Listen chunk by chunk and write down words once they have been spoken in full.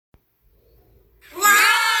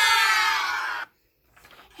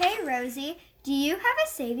Rosie. Do you have a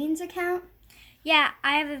savings account? Yeah,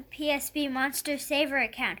 I have a PSB Monster Saver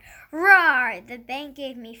account. Roar! The bank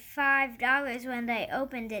gave me $5 when I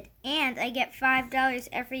opened it, and I get $5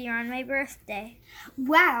 every year on my birthday.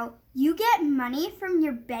 Wow, you get money from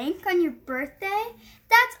your bank on your birthday?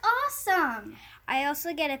 That's awesome! I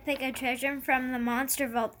also get a pick of treasure from the Monster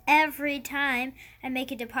Vault every time I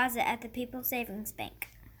make a deposit at the People's Savings Bank.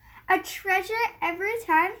 A treasure every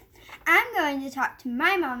time? I'm going to talk to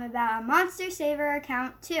my mom about a Monster Saver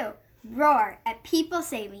account too. Roar at People's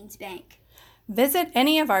Savings Bank. Visit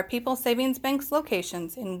any of our People's Savings Bank's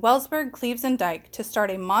locations in Wellsburg, Cleves, and Dyke to start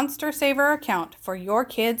a Monster Saver account for your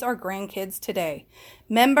kids or grandkids today.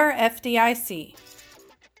 Member FDIC.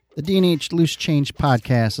 The D&H Loose Change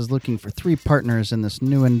podcast is looking for 3 partners in this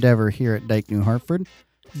new endeavor here at Dyke New Hartford.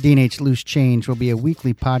 D&H Loose Change will be a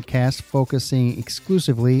weekly podcast focusing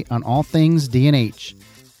exclusively on all things D&H.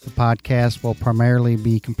 The podcast will primarily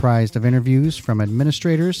be comprised of interviews from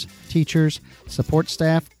administrators, teachers, support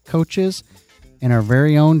staff, coaches, and our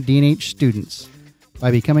very own D&H students. By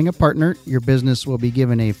becoming a partner, your business will be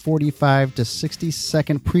given a 45 to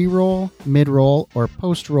 60-second pre-roll, mid-roll, or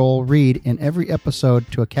post-roll read in every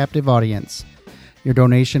episode to a captive audience. Your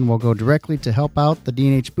donation will go directly to help out the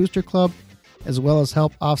D&H Booster Club, as well as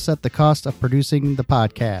help offset the cost of producing the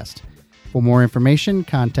podcast. For more information,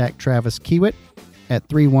 contact Travis Kiewit at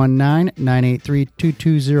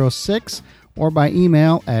 319-983-2206 or by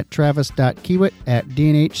email at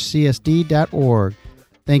travis.kiewit@dnhcsd.org.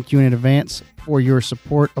 Thank you in advance for your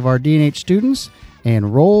support of our D&H students,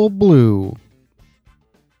 and roll blue.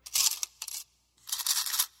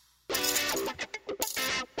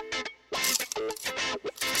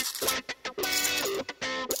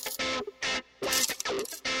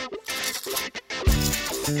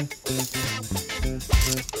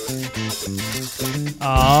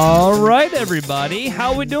 All right, everybody.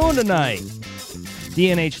 How we doing tonight?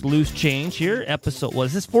 D&H Loose Change here. Episode, what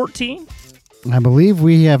is this, 14? I believe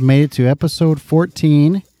we have made it to episode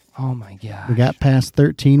 14. Oh, my gosh. We got past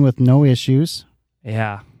 13 with no issues.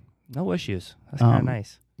 Yeah, no issues. That's kind of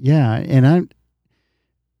nice. Yeah, and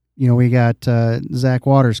we got Zach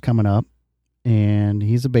Waters coming up, and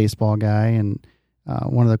he's a baseball guy, and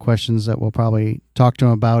one of the questions that we'll probably talk to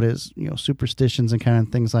him about is, superstitions and kind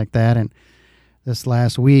of things like that. And this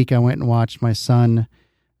last week, I went and watched my son.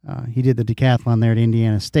 He did the decathlon there at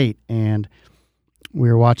Indiana State, and we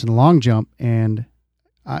were watching the long jump. And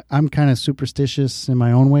I'm kind of superstitious in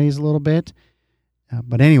my own ways a little bit.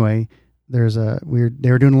 But anyway, they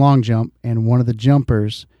were doing a long jump, and one of the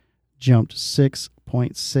jumpers jumped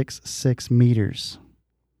 6.66 meters.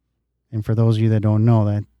 And for those of you that don't know,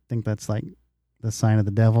 I think that's like the sign of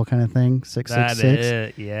the devil kind of thing, 666. That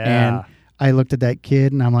is, yeah. And I looked at that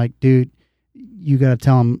kid, and I'm like, dude, you got to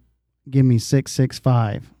tell him, give me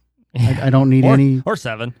 665. I don't need any. Or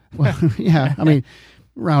 7. Well, yeah, I mean,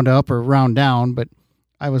 round up or round down, but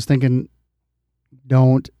I was thinking,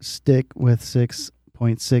 don't stick with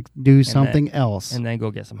 6.6. Do something else. And then go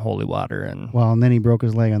get some holy water. And then he broke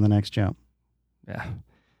his leg on the next jump. Yeah.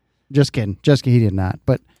 Just kidding. He did not.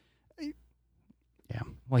 But, yeah.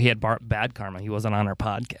 Well, he had bad karma. He wasn't on our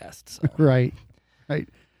podcast. So. Right. I'm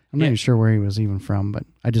not even sure where he was even from, but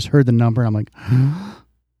I just heard the number. I'm like,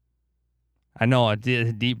 I know. A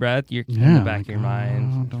deep breath. You're in the back of your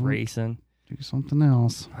mind, racing. Do something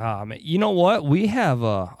else. You know what? We have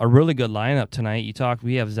a really good lineup tonight.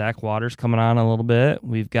 We have Zach Waters coming on a little bit.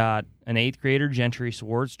 We've got an 8th grader, Gentry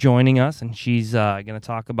Swartz, joining us, and she's going to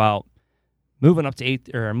talk about moving up to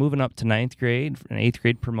 9th grade, an 8th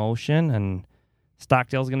grade promotion, and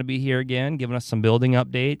Stockdale's going to be here again, giving us some building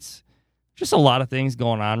updates. Just a lot of things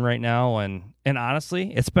going on right now, and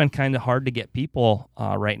honestly, it's been kind of hard to get people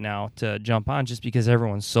right now to jump on just because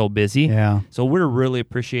everyone's so busy. Yeah. So we're really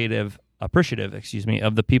appreciative, of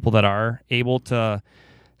the people that are able to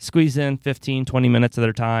squeeze in 15, 20 minutes of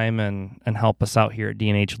their time and help us out here at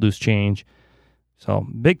D&H Loose Change. So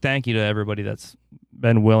big thank you to everybody that's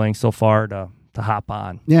been willing so far to hop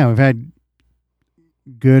on. Yeah, we've had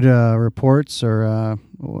good reports or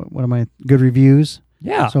good reviews.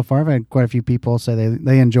 Yeah. So far, I've had quite a few people say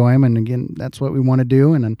they enjoy them, and again, that's what we want to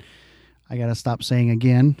do. And then I got to stop saying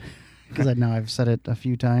again because I know I've said it a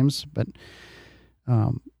few times. But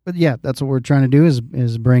yeah, that's what we're trying to do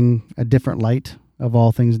is bring a different light of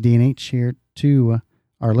all things D&H here to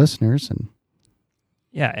our listeners. And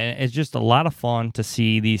yeah, and it's just a lot of fun to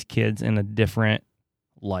see these kids in a different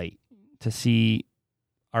light, to see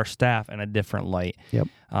our staff in a different light. Yep.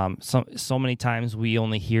 So many times we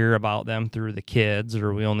only hear about them through the kids,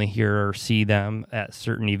 or we only hear or see them at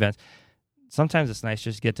certain events. Sometimes it's nice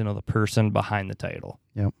just to get to know the person behind the title.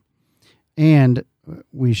 Yep. And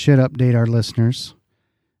we should update our listeners.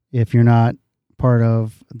 If you're not part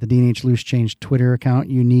of the D&H Loose Change Twitter account,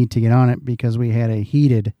 you need to get on it because we had a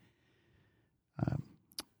heated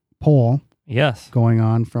poll Yes. going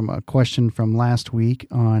on from a question from last week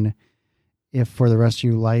on if for the rest of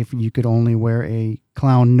your life you could only wear a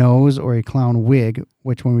clown nose or a clown wig,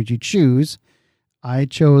 which one would you choose? I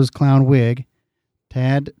chose clown wig.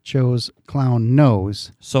 Tad chose clown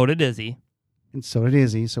nose. So did Izzy. And so did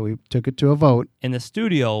Izzy. So we took it to a vote. In the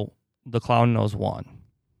studio, the clown nose won.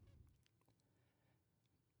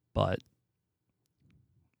 But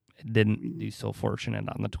it didn't do so fortunate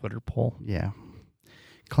on the Twitter poll. Yeah.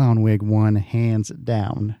 Clown wig won hands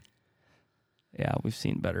down. Yeah, we've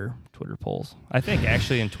seen better Twitter polls. I think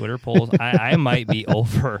actually in Twitter polls, I might be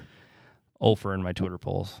over in my Twitter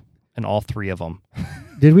polls, and all three of them.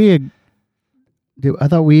 I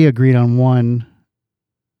thought we agreed on one.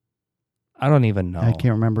 I don't even know. I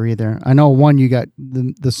can't remember either. I know one you got,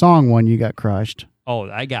 the song one you got crushed. Oh,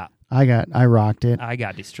 I got I rocked it. I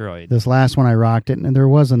got destroyed. This last one I rocked it, and there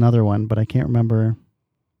was another one, but I can't remember.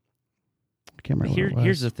 I can't remember what it was.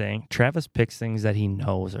 Here's the thing. Travis picks things that he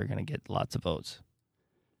knows are going to get lots of votes.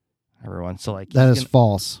 Everyone. So like That is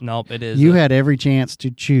false. Nope, it is. You had every chance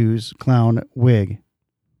to choose clown wig.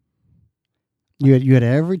 You had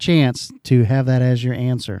every chance to have that as your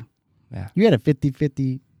answer. Yeah. You had a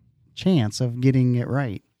 50-50 chance of getting it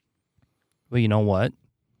right. Well, you know what?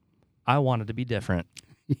 I wanted to be different.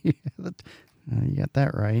 You got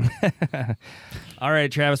that right. All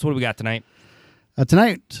right, Travis, what do we got tonight?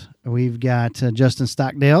 Tonight, we've got Justin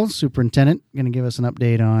Stockdale, superintendent, going to give us an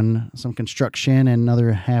update on some construction and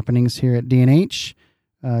other happenings here at D&H.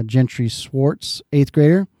 Gentry Swartz, 8th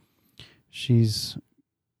grader. She's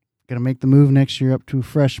going to make the move next year up to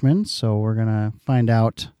freshman, so we're going to find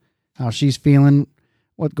out how she's feeling,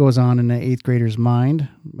 what goes on in the 8th grader's mind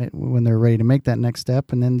when they're ready to make that next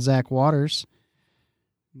step. And then Zach Waters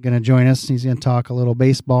going to join us. He's going to talk a little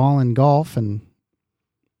baseball and golf, and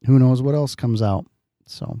who knows what else comes out.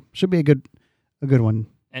 So should be a good one.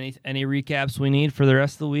 Any recaps we need for the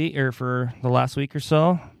rest of the week or for the last week or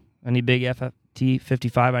so? Any big FFT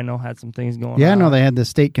 55? I know had some things going on. Yeah, no, they had the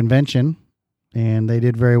state convention, and they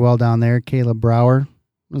did very well down there. Caleb Brower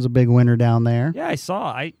was a big winner down there. Yeah, I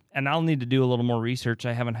saw. And I'll need to do a little more research.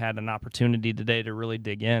 I haven't had an opportunity today to really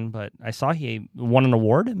dig in, but I saw he won an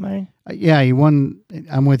award. Am I? Yeah, he won.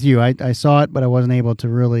 I'm with you. I saw it, but I wasn't able to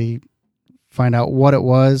really find out what it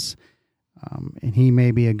was. And he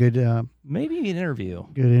may be a good Maybe an interview.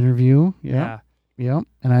 Good interview. Yeah.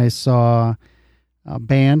 And I saw a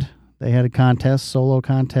band. They had a contest, solo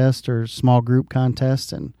contest or small group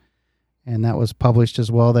contest, and that was published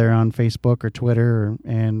as well there on Facebook or Twitter.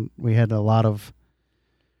 And we had a lot of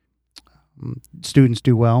students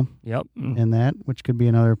do well. Yep. In that, which could be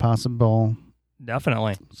another possible.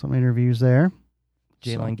 Definitely. Some interviews there.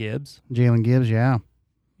 Jalen Gibbs. Yeah.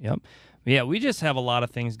 Yep. Yeah, we just have a lot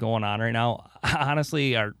of things going on right now.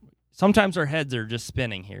 Honestly, sometimes our heads are just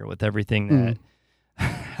spinning here with everything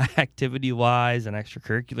that activity-wise and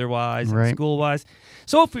extracurricular-wise and school-wise.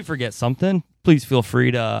 So if we forget something, please feel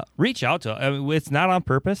free to reach out to us. I mean, it's not on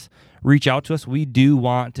purpose. Reach out to us. We do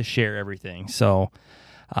want to share everything. So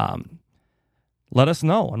let us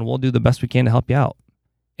know, and we'll do the best we can to help you out.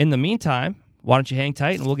 In the meantime, why don't you hang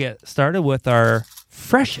tight, and we'll get started with our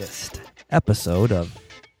freshest episode of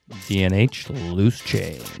D&H Loose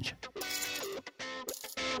Change.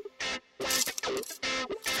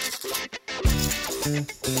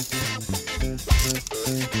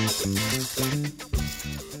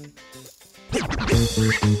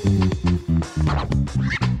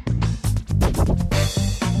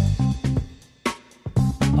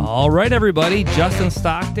 All right, everybody. Justin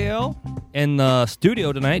Stockdale in the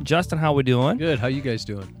studio tonight. Justin, how we doing? Good. How you guys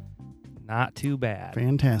doing? Not too bad.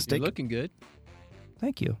 Fantastic. You're looking good.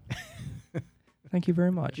 Thank you. Thank you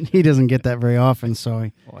very much. He doesn't get that very often, so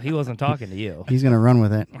he wasn't talking to you. He's going to run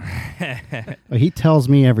with it. Well, he tells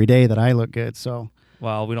me every day that I look good, so.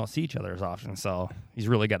 Well, we don't see each other as often, so he's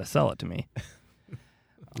really got to sell it to me.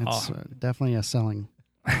 It's definitely a selling.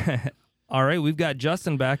 All right, we've got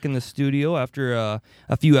Justin back in the studio after a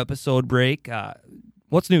few episode break.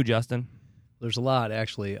 What's new, Justin? There's a lot,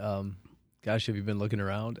 actually. Gosh, have you been looking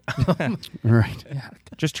around? Right. Yeah,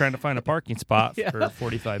 just trying to find a parking spot for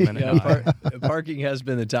 45 minutes. Parking has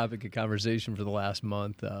been the topic of conversation for the last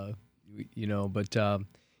month, the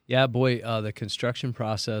construction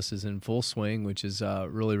process is in full swing, which is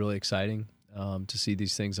really, really exciting to see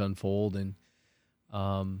these things unfold. And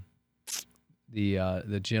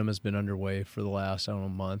the gym has been underway for the last,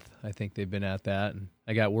 month. I think they've been at that. And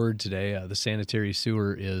I got word today the sanitary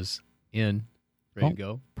sewer is in. ready Oh, to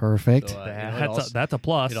go. Perfect. So, That's a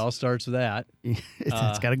plus. It all starts with that.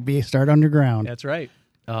 It's got to be a start underground. That's right.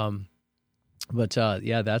 But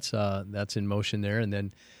that's in motion there. And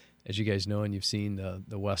then, as you guys know, and you've seen,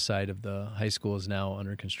 the west side of the high school is now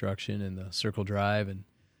under construction, and the Circle Drive and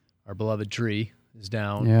our beloved tree is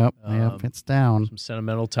down. Yep, it's down. Some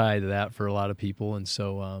sentimental tie to that for a lot of people, and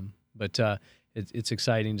so, it's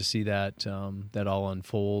exciting to see that all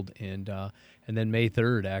unfold. And then May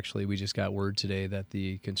 3rd, actually, we just got word today that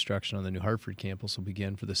the construction on the New Hartford campus will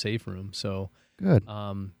begin for the safe room. So Good.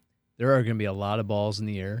 there are going to be a lot of balls in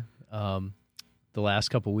the air. The last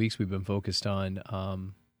couple of weeks, we've been focused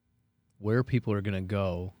on where people are going to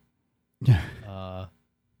go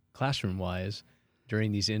classroom-wise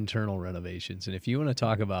during these internal renovations. And if you want to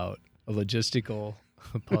talk about a logistical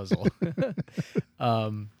puzzle,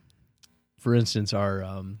 for instance,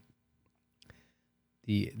 our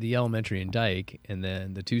the elementary in Dike and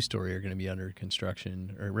then the 2-story are going to be under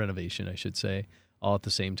construction, or renovation, I should say, all at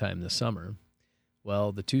the same time this summer.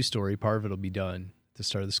 Well, the 2-story, part of it will be done at the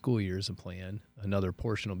start of the school year as a plan. Another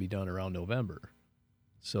portion will be done around November.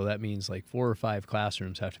 So that means like 4 or 5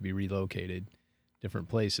 classrooms have to be relocated different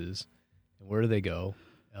places. And where do they go?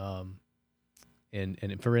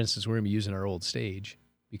 And for instance, we're going to be using our old stage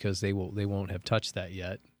because they won't have touched that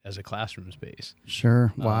yet as a classroom space.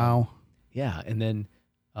 Sure. Wow. Yeah, and then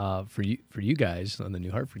for you guys on the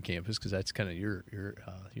New Hartford campus, because that's kind of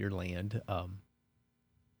your land.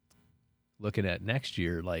 Looking at next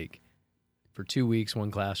year, like for 2 weeks,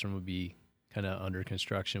 one classroom would be kind of under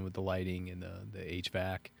construction with the lighting and the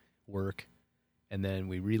HVAC work, and then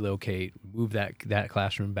we relocate, move that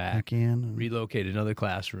classroom back in. relocate another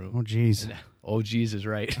classroom. Oh, geez. Oh, geez is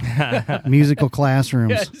right. Musical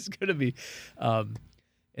classrooms. Yeah, it's going to be.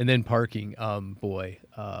 And then parking, boy,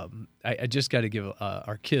 I just got to give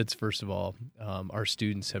our kids, first of all, our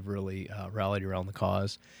students have really rallied around the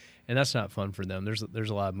cause, and that's not fun for them. There's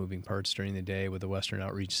a lot of moving parts during the day with the Western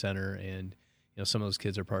Outreach Center, and some of those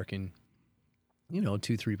kids are parking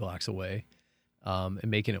 2-3 blocks away,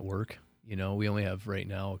 and making it work. We only have right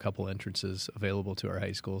now a couple entrances available to our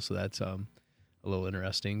high school, so that's a little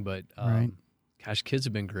interesting. But Right. Gosh, kids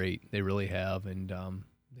have been great. They really have, and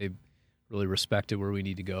they've really respected where we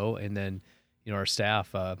need to go. And then, our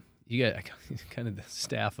staff, you got kind of the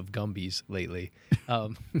staff of Gumbies lately,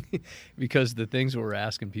 because the things we're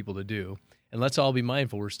asking people to do, and let's all be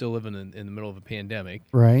mindful, we're still living in the middle of a pandemic.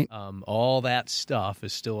 Right. All that stuff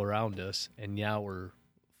is still around us, and now we're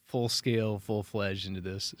full scale, full-fledged into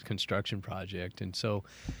this construction project. And so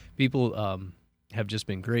people have just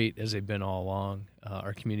been great, as they've been all along.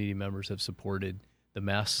 Our community members have supported the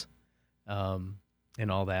mess and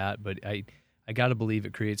all that, but I got to believe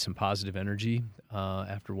it creates some positive energy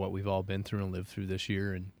after what we've all been through and lived through this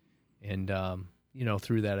year, and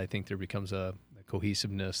through that I think there becomes a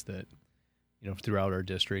cohesiveness that throughout our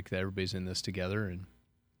district, that everybody's in this together, and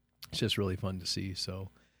it's just really fun to see. So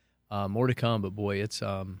more to come, but boy, it's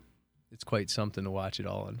quite something to watch it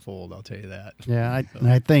all unfold. I'll tell you that. Yeah,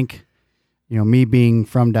 I think me being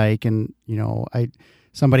from Dike, and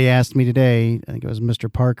somebody asked me today, I think it was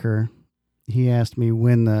Mr. Parker. He asked me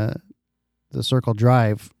when the Circle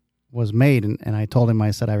Drive was made, and I told him,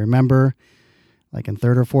 I said, I remember like in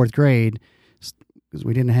 3rd or 4th grade, because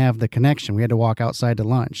we didn't have the connection. We had to walk outside to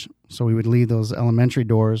lunch. So we would leave those elementary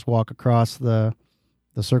doors, walk across the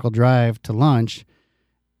Circle Drive to lunch,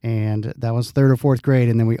 and that was 3rd or 4th grade.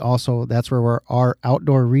 And then that's where our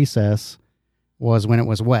outdoor recess was when it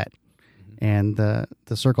was wet. Mm-hmm. And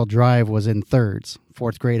the Circle Drive was in thirds.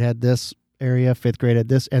 4th grade had this area, 5th grade had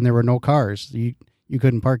this, and there were no cars. You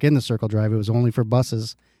couldn't park in the Circle Drive. It was only for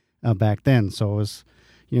buses back then. So it was,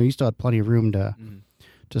 you still had plenty of room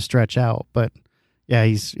to stretch out. But yeah,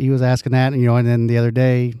 he was asking that, and then the other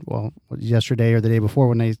day, yesterday or the day before,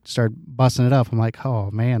 when they started busting it up, I'm like, oh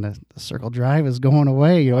man, the Circle Drive is going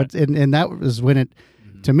away. And that was when it,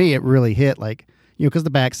 to me, it really hit, like, because the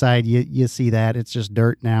backside, you see that it's just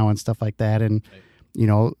dirt now and stuff like that, and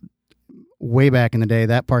way back in the day,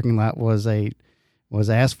 that parking lot was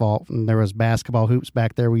asphalt, and there was basketball hoops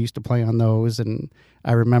back there. We used to play on those, and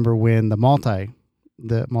I remember when the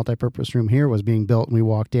multi-purpose room here was being built, and we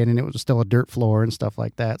walked in, and it was still a dirt floor and stuff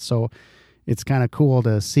like that. So it's kind of cool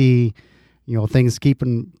to see, things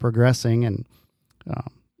keeping progressing, and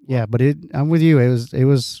but I'm with you. It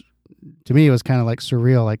was to me, it was kind of like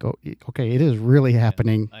surreal. Like, oh, okay, it is really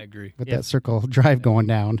happening. I agree. With that Circle Drive going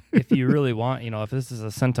down. If you really want, if this is a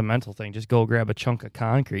sentimental thing, just go grab a chunk of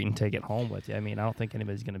concrete and take it home with you. I mean, I don't think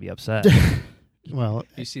anybody's going to be upset. Well,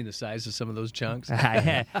 you seen the size of some of those chunks?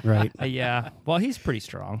 Right. Yeah. Well, he's pretty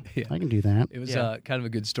strong. Yeah. I can do that. It was kind of a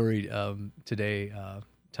good story today.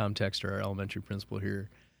 Tom Texter, our elementary principal here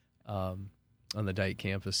on the Dike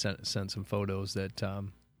campus, sent some photos that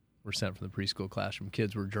were sent from the preschool classroom.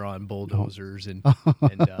 Kids were drawing bulldozers and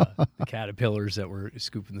the caterpillars that were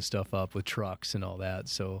scooping the stuff up with trucks and all that.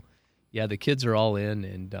 So, yeah, the kids are all in,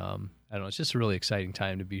 and I don't know, it's just a really exciting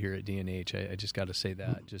time to be here at D&H. I just got to say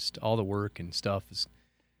that. Just all the work and stuff is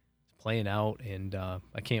playing out, and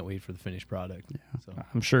I can't wait for the finished product. Yeah. So.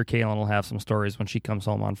 I'm sure Kaylin will have some stories when she comes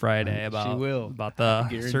home on Friday about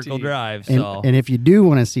the Circle Drive. So. And if you do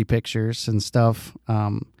want to see pictures and stuff,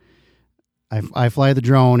 I fly the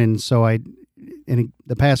drone, and so in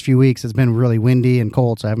the past few weeks it's been really windy and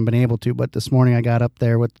cold, so I haven't been able to. But this morning I got up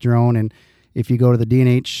there with the drone, and if you go to the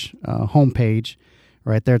D&H homepage,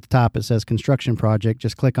 right there at the top it says construction project.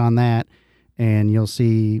 Just click on that, and you'll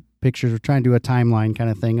see pictures. We're trying to do a timeline kind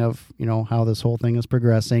of thing of how this whole thing is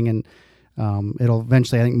progressing, and it'll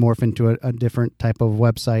eventually, I think, morph into a different type of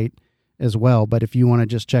website as well. But if you want to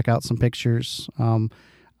just check out some pictures,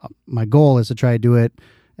 my goal is to try to do it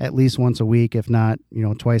at least once a week, if not,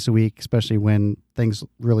 twice a week, especially when things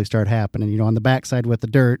really start happening. On the backside with the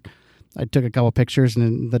dirt, I took a couple pictures,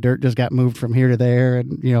 and the dirt just got moved from here to there,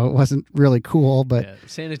 and it wasn't really cool. But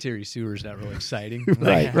sanitary sewer is not really exciting.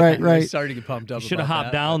 right. I'm starting to get pumped up. You should have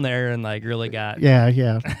hopped down there and really got. Yeah.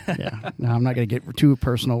 No, I'm not going to get too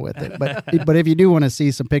personal with it, but if you do want to see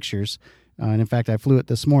some pictures, and in fact, I flew it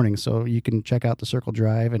this morning, so you can check out the Circle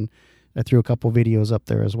Drive, and I threw a couple videos up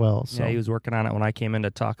there as well. So. Yeah, he was working on it when I came in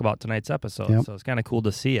to talk about tonight's episode, so it's kind of cool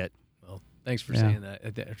to see it. Well, thanks for saying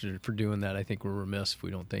that, for doing that. I think we're remiss if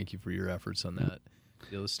we don't thank you for your efforts on that.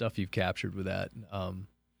 The stuff you've captured with that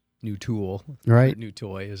new tool, right? New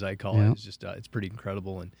toy, as I call it, is just it's pretty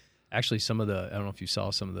incredible. And actually, some of I don't know if you saw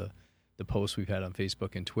some of the posts we've had on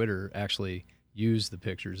Facebook and Twitter actually use the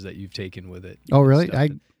pictures that you've taken with it. Oh, really?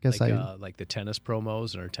 I guess like the tennis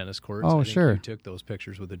promos and our tennis courts. Oh, sure. You took those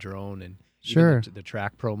pictures with a drone, and sure, the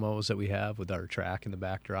track promos that we have with our track in the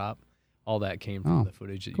backdrop. All that came from the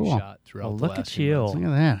footage that you shot throughout the last few months. Look at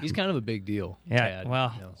that. He's kind of a big deal. Yeah. Chad,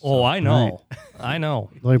 well, I know. Right. I know.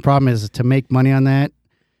 The only problem is to make money on that,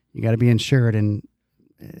 you got to be insured, and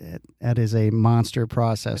that is a monster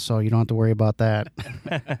process. So you don't have to worry about that.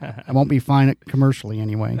 I won't be fined commercially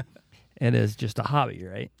anyway. It is just a hobby,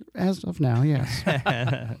 right? As of now, yes.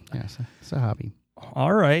 Yes, it's a hobby.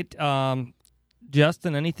 All right.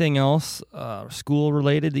 Justin, anything else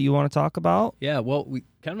school-related that you want to talk about? Yeah, well, we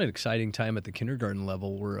kind of an exciting time at the kindergarten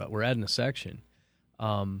level. We're adding a section.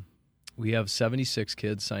 We have 76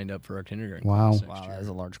 kids signed up for our kindergarten class next year. That is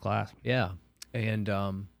a large class. Yeah, and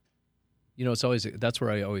it's always that's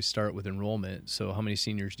where I always start with enrollment. So how many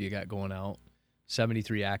seniors do you got going out?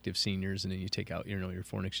 73 active seniors, and then you take out your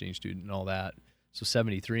foreign exchange student and all that. So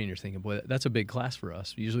 73, and you're thinking, boy, that's a big class for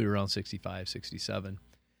us. Usually around 65, 67.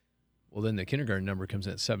 Well, then the kindergarten number comes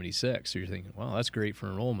in at 76. So you're thinking, well, that's great for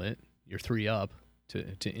enrollment. You're 3 up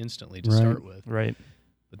to instantly to start with. Right.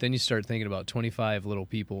 But then you start thinking about 25 little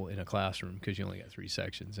people in a classroom because you only got 3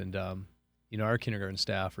 sections. And, our kindergarten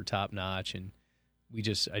staff are top notch, and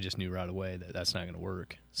I just knew right away that that's not going to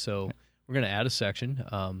work. So we're going to add a section.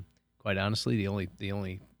 Quite honestly, the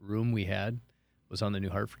only room we had was on the New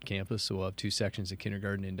Hartford campus. So we'll have 2 sections of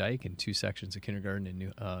kindergarten in Dike and 2 sections of kindergarten in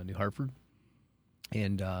New Hartford.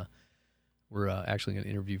 And we're actually going to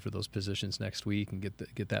interview for those positions next week and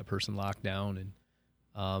get that person locked down.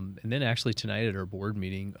 And then actually tonight at our board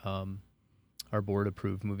meeting, our board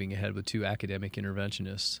approved moving ahead with 2 academic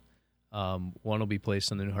interventionists. One will be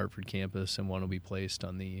placed on the New Hartford campus, and one will be placed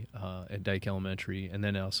on at Dike Elementary, and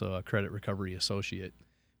then also a credit recovery associate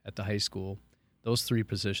at the high school. Those 3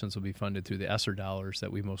 positions will be funded through the ESSER dollars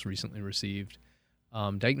that we most recently received.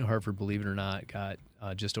 Dike New Hartford, believe it or not, got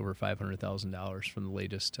just over $500,000 from the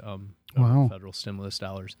latest federal stimulus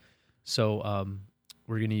dollars. So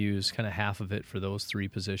we're going to use kind of half of it for those 3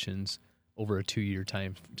 positions over a 2-year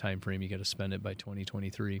time frame. You got to spend it by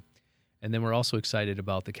 2023. And then we're also excited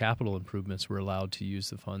about the capital improvements we're allowed to use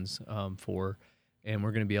the funds for, and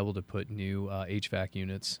we're going to be able to put new HVAC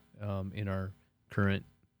units in our current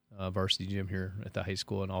varsity gym here at the high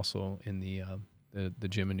school, and also in the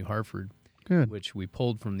gym in New Hartford. Good. Which we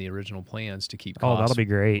pulled from the original plans to keep costs that'll be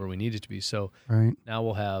great where we need it to be. So now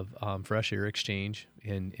we'll have fresh air exchange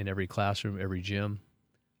in every classroom, every gym,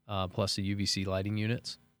 plus the UVC lighting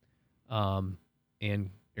units, and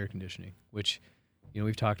air conditioning, which,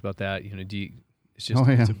 we've talked about that. It's just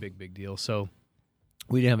it's a big deal. So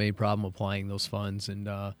we didn't have any problem applying those funds, and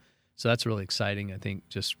so that's really exciting. I think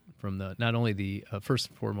just from not only the first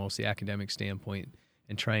and foremost the academic standpoint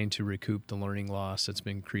and trying to recoup the learning loss that's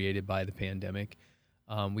been created by the pandemic.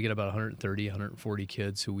 We get about 130, 140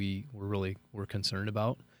 kids who we're concerned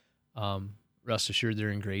about. rest assured they're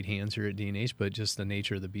in great hands here at D&H, but just the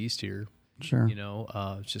nature of the beast here, Sure.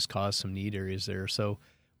 it's just caused some need areas there. So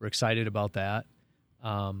we're excited about that.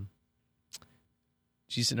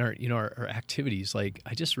 Geez, in our activities, like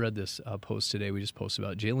I just read this post today. We just posted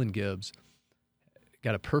about Jalen Gibbs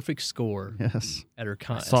got a perfect score Yes. at her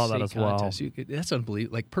I saw that state as well. contest. That's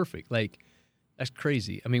unbelievable. Like perfect. Like that's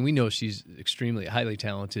crazy. I mean, we know she's extremely highly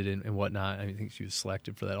talented and whatnot. I think she was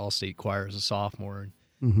selected for that All-State choir as a sophomore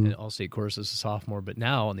and All-State chorus as a sophomore. But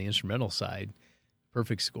now on the instrumental side,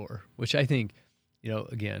 perfect score, which I think,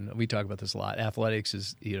 again, we talk about this a lot. Athletics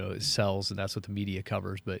is, it sells, and that's what the media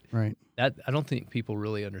covers. But Right. that I don't think people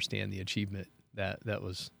really understand the achievement that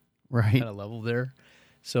was Right. kind of level there.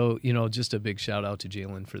 So, just a big shout out to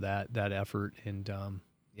Jalen for that effort. And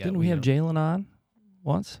Didn't we have Jalen on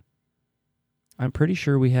once? I'm pretty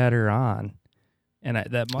sure we had her on, and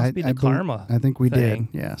that must be the karma. I think we thing.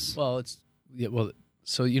 did. Yes. Well,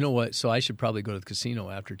 so you know what? So I should probably go to the casino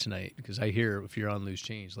after tonight because I hear if you're on Loose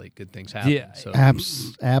Change, like good things happen. Yeah. So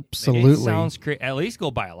Absolutely. It sounds crazy. At least go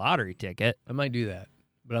buy a lottery ticket. I might do that,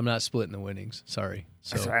 but I'm not splitting the winnings. Sorry.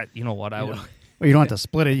 So So, you know what? I would. Well, you don't have to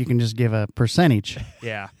split it. You can just give a percentage,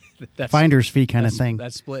 Yeah. that's finder's fee kind of thing.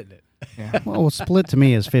 That's splitting it. Well, split to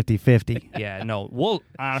me is 50-50. Yeah. No. We'll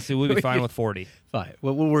be fine with 40. Fine.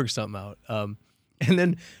 We'll work something out. And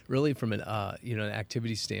then really from an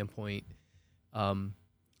activity standpoint,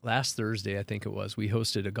 last Thursday I think it was, we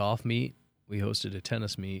hosted a golf meet, we hosted a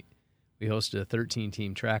tennis meet, we hosted a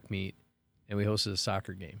 13-team track meet, and we hosted a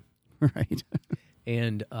soccer game. Right.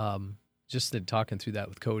 And just talking through that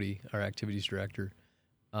with Cody, our activities director,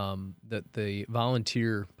 that the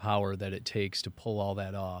volunteer power that it takes to pull all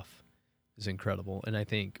that off is incredible. And I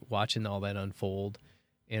think watching all that unfold,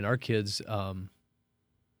 and our kids,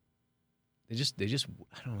 they just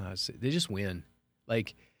I don't know how to say, they just win.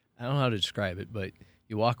 Like, I don't know how to describe it, but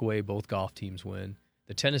you walk away, both golf teams win.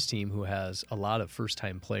 The tennis team, who has a lot of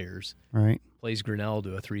first-time players, Right. plays Grinnell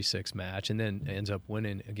to a 3-6 match and then ends up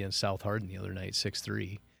winning against South Hardin the other night,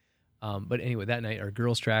 6-3. But anyway, that night our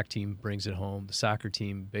girls track team brings it home. The soccer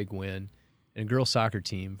team, big win. And girls soccer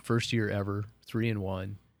team, first year ever,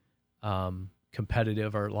 3-1.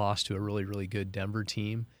 Competitive. Our loss to a really, really good Denver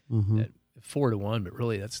team at 4-1, but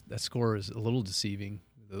really that score is a little deceiving.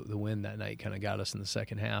 The win that night kind of got us in the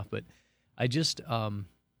second half. But I just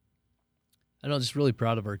just really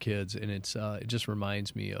proud of our kids, and it just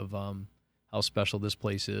reminds me of how special this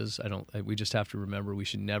place is. We just have to remember we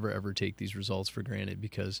should never ever take these results for granted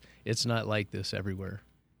because it's not like this everywhere.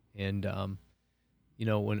 And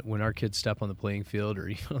when our kids step on the playing field or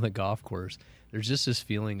even on the golf course, there's just this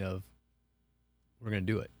feeling of we're going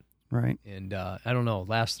to do it. Right. And I don't know,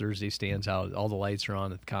 last Thursday stands out. All the lights are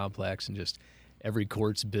on at the complex and just every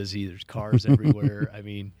court's busy. There's cars everywhere. I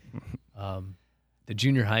mean, the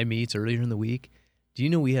junior high meets earlier in the week. Do you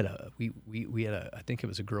know we had I think it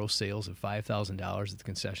was a gross sales of $5,000 at the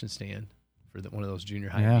concession stand for one of those junior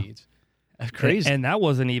high meets. That's crazy. And that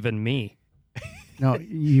wasn't even me. No,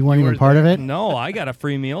 you weren't even part of it? No, I got a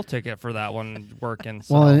free meal ticket for that one working.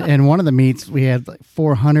 So. Well, in one of the meets, we had like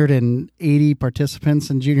 480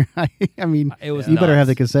 participants in junior high. I mean, It was you better nuts. have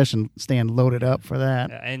the concession stand loaded up for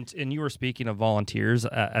that. And you were speaking of volunteers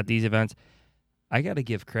at these events. I got to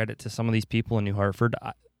give credit to some of these people in New Hartford.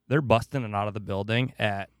 They're busting it out of the building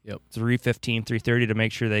at 3:15, 3:30 to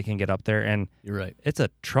make sure they can get up there. And You're right. it's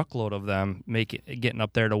a truckload of them getting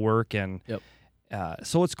up there to work. And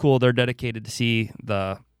so it's cool. They're dedicated to see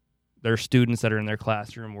their students that are in their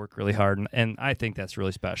classroom work really hard. And I think that's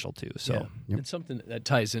really special too. So And something that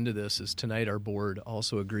ties into this is tonight our board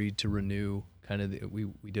also agreed to renew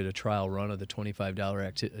we did a trial run of the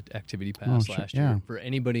 $25 activity pass last year for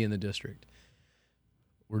anybody in the district.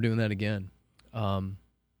 We're doing that again.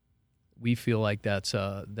 We feel like that's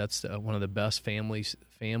one of the best family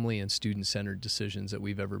and student-centered decisions that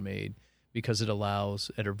we've ever made because it allows,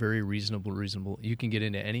 at a very reasonable, you can get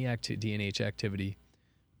into any D&H activity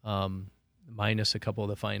minus a couple of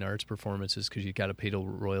the fine arts performances because you got to pay the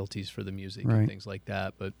royalties for the music and things like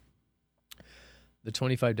that. But the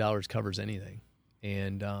 $25 covers anything.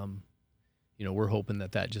 And, we're hoping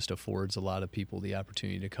that just affords a lot of people the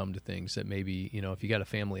opportunity to come to things that maybe, if you got a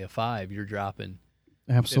family of 5, you're dropping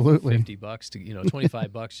Absolutely. $50 to,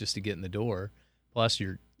 $25 just to get in the door, plus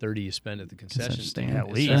your $30 you spend at the concession stand.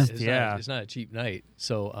 At least, it's not a cheap night.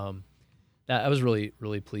 So I was really,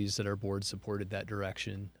 really pleased that our board supported that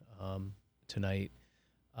direction tonight.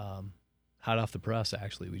 Hot off the press,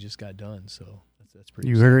 actually, we just got done. So that's pretty.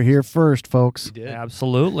 You heard it here first, folks. We did.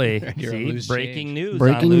 absolutely. You're on Loose Breaking Change. news.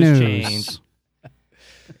 Breaking on Loose news. Change.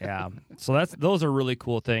 Yeah. So those are really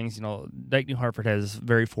cool things. Dike New Hartford is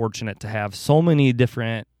very fortunate to have so many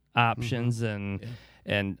different options and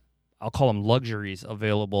I'll call them luxuries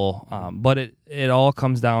available. But it all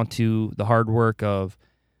comes down to the hard work of,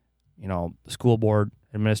 school board,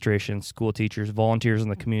 administration, school teachers, volunteers in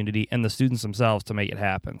the community, and the students themselves to make it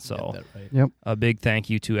happen. So a big thank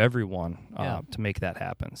you to everyone to make that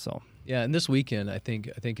happen. So yeah, and this weekend I think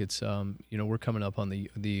it's we're coming up on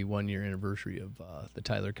the 1 year anniversary of the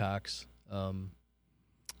Tyler Cox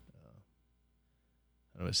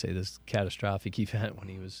I don't want to say this catastrophic event when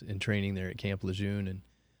he was in training there at Camp Lejeune.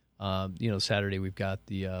 And Saturday we've got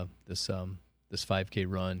the this 5K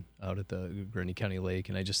run out at the Grundy County Lake,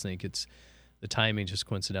 and I just think it's the timing just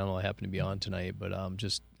coincidental. I happen to be on tonight, but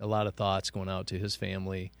just a lot of thoughts going out to his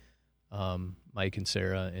family, Mike and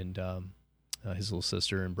Sarah, and his little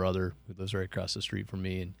sister and brother who lives right across the street from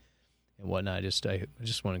me, and whatnot. I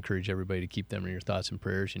just want to encourage everybody to keep them in your thoughts and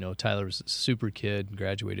prayers. Tyler was a super kid,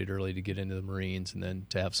 graduated early to get into the Marines, and then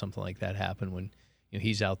to have something like that happen when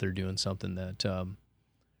he's out there doing something that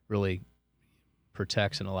really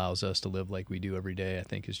protects and allows us to live like we do every day, I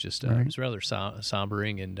think is just it's rather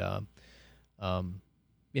sombering. And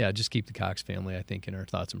just keep the Cox family, I think, in our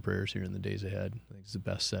thoughts and prayers here in the days ahead. I think it's the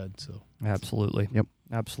best said. So absolutely, yep,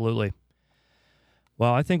 absolutely.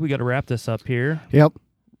 Well, I think we got to wrap this up here. Yep.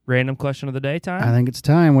 Random question of the day time? I think it's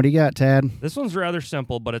time. What do you got, Tad? This one's rather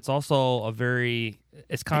simple, but it's also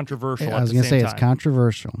it's controversial. I was going to say it's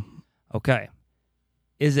controversial. Okay.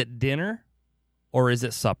 Is it dinner or is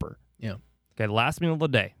it supper? Yeah. Okay, last meal of the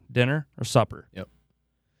day, dinner or supper? Yep.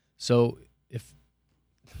 So if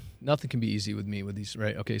nothing can be easy with me with these,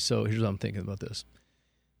 right? Okay, so here's what I'm thinking about this.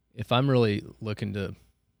 If I'm really looking to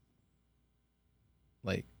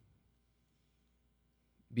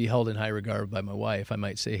be held in high regard by my wife, I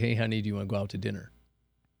might say, hey, honey, do you want to go out to dinner?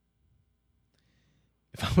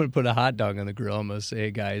 If I'm going to put a hot dog on the grill, I'm going to say,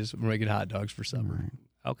 hey, guys, we're making hot dogs for supper. Right.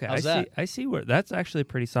 Okay, how's that? I see where that's actually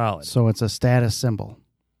pretty solid. So it's a status symbol.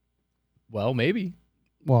 Well, maybe.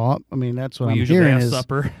 Well, I mean, that's what we I'm usually hearing have is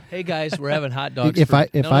supper. Hey, guys, we're having hot dogs. If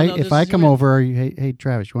I come over, hey,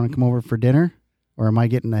 Travis, you want to come over for dinner? Or am I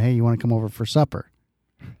getting hey, you want to come over for supper?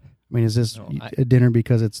 I mean, is this a dinner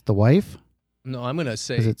because it's the wife? No, I'm going to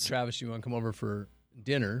say, Travis, you want to come over for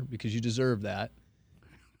dinner because you deserve that.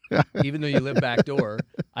 Even though you live back door,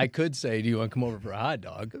 I could say, do you want to come over for a hot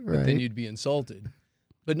dog? But then you'd be insulted.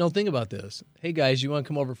 But no, think about this. Hey, guys, you want to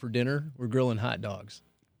come over for dinner? We're grilling hot dogs.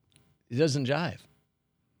 It doesn't jive.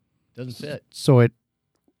 It doesn't fit. So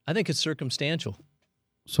I think it's circumstantial.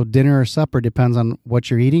 So dinner or supper depends on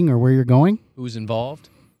what you're eating or where you're going? Who's involved?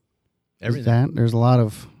 Everything. There's a lot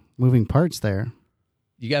of moving parts there.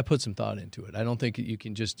 You got to put some thought into it. I don't think you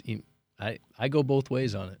can just eat. I go both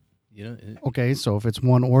ways on it. Okay, so if it's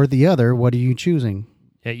one or the other, what are you choosing?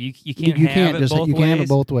 Yeah, you can't have it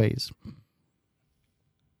both ways.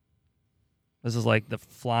 This is like the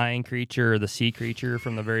flying creature or the sea creature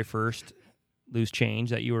from the very first Loose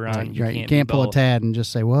Change that you were on. Right. You can't pull a Tad and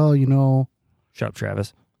just say, well, Shut up,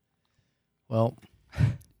 Travis. Well,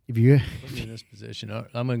 if you put me in this position,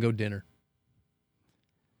 I'm going to go dinner.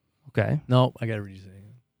 Okay. No, I got to read it.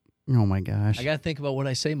 Oh, my gosh. I got to think about what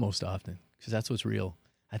I say most often because that's what's real.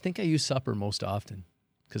 I think I use supper most often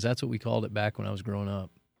because that's what we called it back when I was growing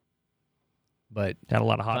up. But got a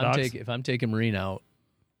lot of hot dogs? If I'm taking Marine out,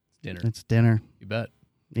 it's dinner. It's dinner. You bet.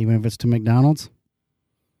 Even if it's to McDonald's?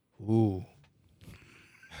 Ooh.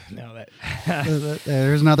 Now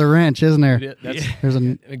there's another wrench, isn't there? There's a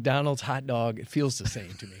McDonald's hot dog. It feels the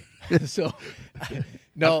same to me. So,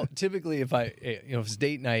 no. Typically, if it's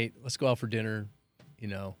date night, let's go out for dinner.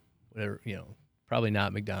 Whatever. Probably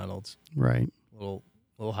not McDonald's. Right. A little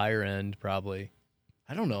higher end, probably.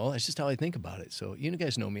 I don't know. That's just how I think about it. So you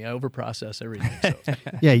guys know me. I overprocess everything. So.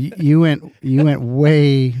 Yeah, you went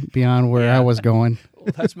way beyond where I was going.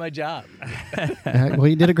 Well, that's my job. Well,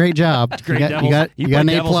 you did a great job. You got an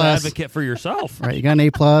A+. Advocate for yourself. Right. You got an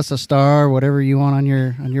A+, a star, whatever you want on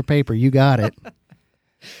your paper. You got it.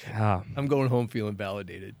 I'm going home feeling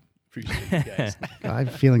validated. Appreciate you guys. I'm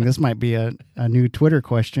feeling this might be a new Twitter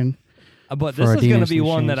question. But this is going to be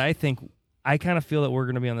one that I kind of feel that we're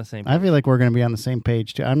going to be on the same page. I feel like we're going to be on the same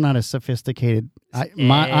page, too. I'm not as sophisticated.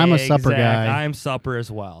 I'm a supper guy. I'm supper as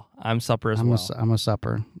well. I'm a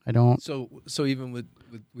supper. I don't. So even with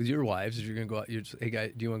your wives, if you're going to go out, you're just, hey, guy,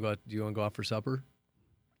 do you want to go out for supper?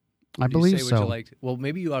 I believe so. Well,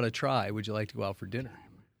 maybe you ought to try. Would you like to go out for dinner?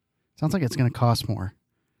 Sounds like it's going to cost more.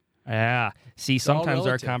 Yeah. See, sometimes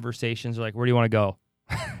our conversations are like, where do you want to go?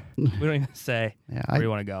 We don't even say, where do you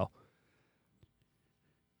want to go?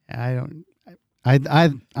 I don't.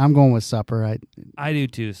 I'm going with supper. I do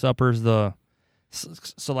too. Supper's so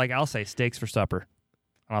like I'll say steaks for supper.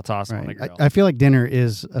 and I'll toss them on the Right. grill. I feel like dinner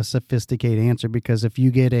is a sophisticated answer because if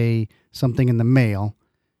you get something in the mail,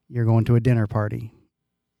 you're going to a dinner party,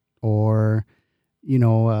 or you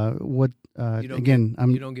don't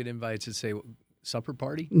get invites to say supper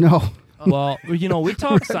party. No. Well, we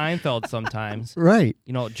talk Seinfeld sometimes. Right.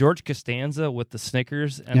 George Costanza with the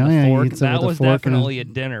Snickers and Yeah, the he fork. eats it That with a was fork and definitely a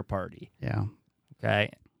dinner party. Yeah.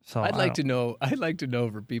 Okay. So I'd like to know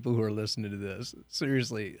for people who are listening to this.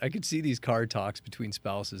 Seriously, I could see these car talks between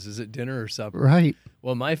spouses. Is it dinner or supper? Right.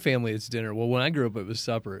 Well, my family, it's dinner. Well, when I grew up, it was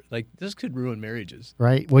supper. Like, this could ruin marriages.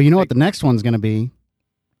 Right. Well, you know what the next one's going to be?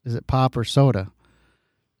 Is it pop or soda?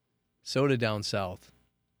 Soda down south,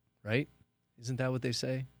 right? Isn't that what they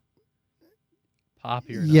say? Pop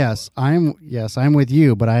here. Yes, I'm with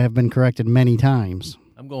you, but I have been corrected many times.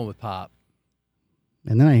 I'm going with pop.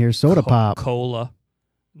 And then I hear soda pop. Cola.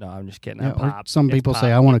 No, I'm just kidding. Yeah, Not or pop. some It's people pop.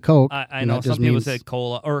 say I want a Coke. I and know that some just people means- say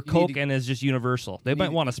cola or You Coke, need to- and it's just universal. They you might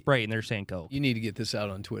need- want to spray and they're saying Coke. You need to get this out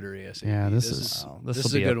on Twitter ASAP. Yeah, this this is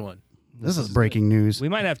is a good one. This is breaking news. We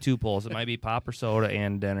might have two polls. It might be pop or soda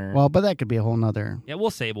and dinner. Well, but that could be a whole nother. Yeah,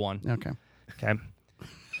 we'll save one. Okay. Okay.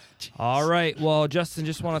 All right. Well, Justin,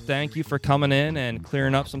 just want to thank you for coming in and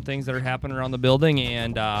clearing up some things that are happening around the building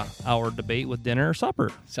and our debate with dinner or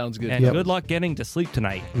supper. Sounds good. And Yep. good luck getting to sleep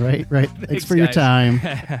tonight. Right. Thanks Thanks, for your guys. time.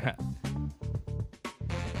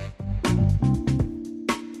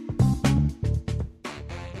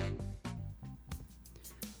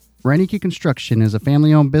 Reineke Construction is a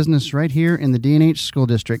family-owned business right here in the D&H School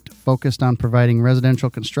District, focused on providing residential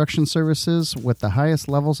construction services with the highest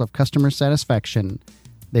levels of customer satisfaction.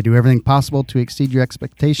 They do everything possible to exceed your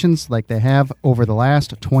expectations like they have over the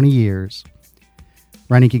last 20 years.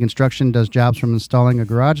 Reineke Construction does jobs from installing a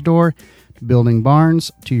garage door to building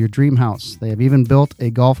barns to your dream house. They have even built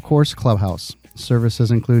a golf course clubhouse.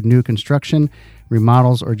 Services include new construction,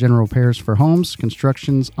 remodels or general repairs for homes,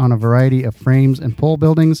 constructions on a variety of frames and pole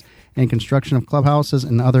buildings, and construction of clubhouses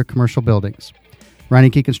and other commercial buildings.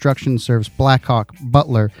 Reineke Construction serves Blackhawk,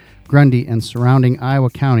 Butler, Grundy, and surrounding Iowa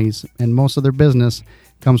counties, and most of their business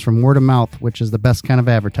comes from word of mouth, which is the best kind of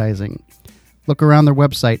advertising. Look around their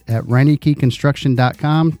website at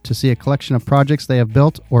reinekeconstruction.com to see a collection of projects they have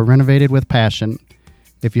built or renovated with passion.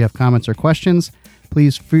 If you have comments or questions,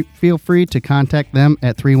 please feel free to contact them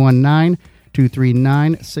at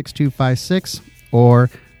 319-239-6256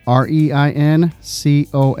 or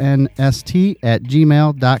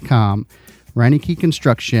reinconst@gmail.com. Reineke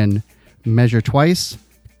Construction. Measure twice,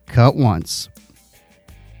 cut once.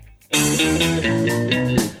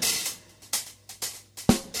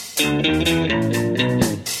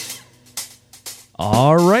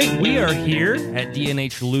 All right. We are here at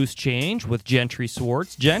D&H Loose Change with Gentry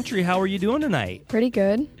Swartz. Gentry, how are you doing tonight? Pretty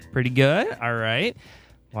good. Pretty good. All right.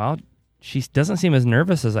 Well, she doesn't seem as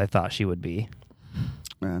nervous as I thought she would be.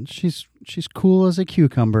 Man, she's cool as a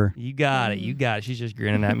cucumber. You got it. You got it. She's just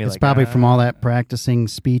grinning at me It's like, probably from all that practicing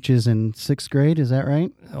speeches in 6th grade. Is that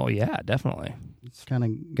right? Oh, yeah, definitely. It's kind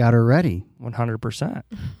of got her ready. 100%.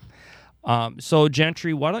 So,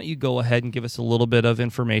 Gentry, why don't you go ahead and give us a little bit of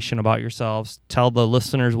information about yourselves? Tell the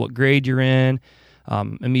listeners what grade you're in,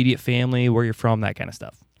 immediate family, where you're from, that kind of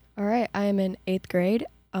stuff. All right. I am in 8th grade.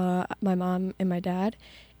 My mom and my dad,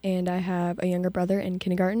 and I have a younger brother in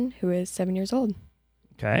kindergarten who is 7 years old.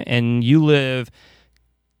 Okay. And you live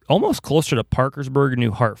almost closer to Parkersburg and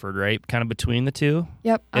New Hartford, right? Kind of between the two?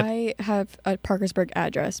 Yep. Yep. I have a Parkersburg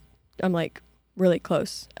address. I'm like really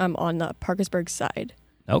close. I'm on the Parkersburg side.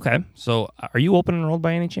 Okay. So, are you open enrolled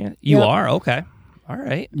by any chance? You Yep. are? Okay. All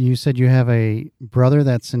right. You said you have a brother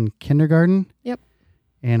that's in kindergarten? Yep.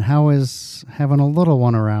 And how is having a little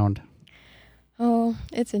one around? Oh,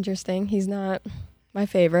 it's interesting. He's not my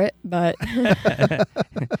favorite, but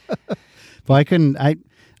Well,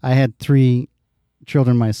 I had 3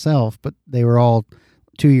 children myself, but they were all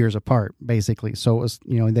 2 years apart, basically. So it was,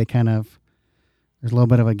 they kind of, there's a little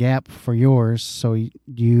bit of a gap for yours. So do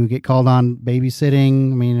you get called on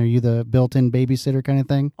babysitting? I mean, are you the built-in babysitter kind of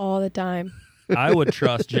thing? all the time. I would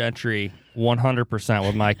trust Gentry 100%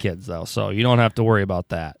 with my kids, though. So, you don't have to worry about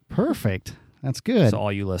that. Perfect. That's good. So,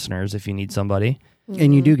 all you listeners, if you need somebody.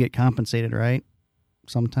 And you do get compensated, right?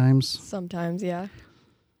 Sometimes. Sometimes, yeah.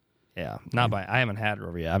 Yeah. I haven't had her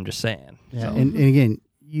over yet. I'm just saying. Yeah. So, And again,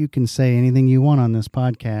 you can say anything you want on this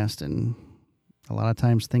podcast, and a lot of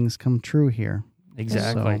times things come true here.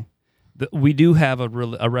 exactly. So- We do have a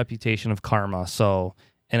reputation of karma. So,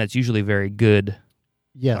 and it's usually very good.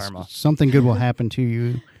 Yes, Karma. something good will happen to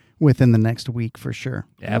you within the next week for sure.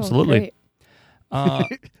 Absolutely. Oh, I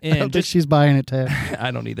great. And don't think she's buying it, Ted.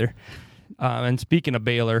 I don't either. And speaking of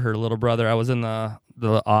Baylor, her little brother, I was in the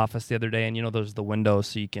office the other day, and there's the window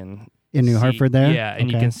so you can In New Hartford there? Yeah,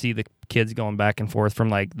 and you can see the kids going back and forth from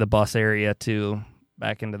like the bus area to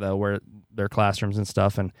back into where their classrooms and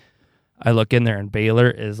stuff. And I look in there and Baylor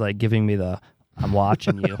is like giving me the "I'm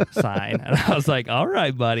watching you" sign. And I was like, all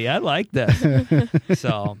right, buddy, I like this.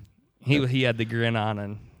 So he had the grin on,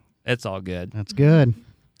 and it's all good. That's good.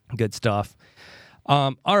 Good stuff.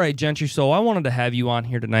 All right, Gentry, so I wanted to have you on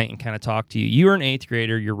here tonight and kind of talk to you. You're an 8th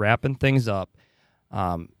grader. You're wrapping things up.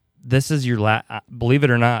 This is your believe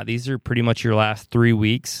it or not, these are pretty much your last 3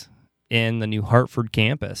 weeks in the New Hartford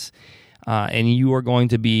campus. And you are going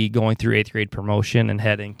to be going through 8th grade promotion and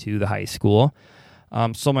heading to the high school.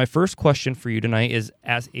 So my first question for you tonight is,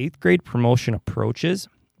 as 8th grade promotion approaches,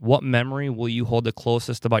 what memory will you hold the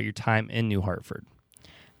closest about your time in New Hartford?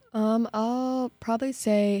 I'll probably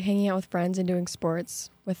say hanging out with friends and doing sports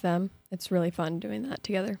with them. It's really fun doing that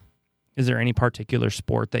together. Is there any particular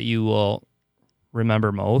sport that you will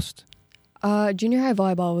remember most? Junior high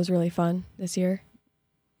volleyball was really fun this year.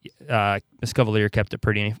 Miss Cavalier kept it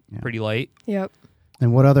pretty light. Yep.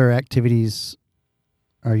 And what other activities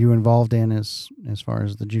are you involved in as far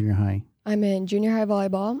as the junior high? I'm in junior high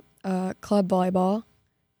volleyball, club volleyball,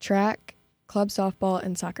 track, club softball,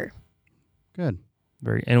 and soccer. Good.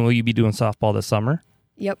 And will you be doing softball this summer?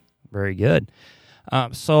 Yep. Very good.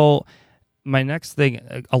 So my next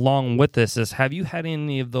thing along with this is, have you had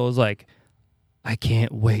any of those like, I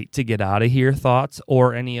can't wait to get out of here thoughts,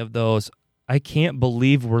 or any of those, I can't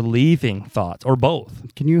believe we're leaving thoughts, or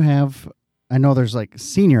both? Can you have, I know there's like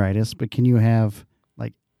senioritis, but can you have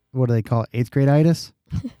like, what do they call it, 8th grade-itis?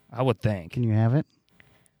 I would think. Can you have it?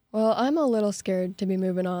 Well, I'm a little scared to be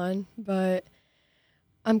moving on, but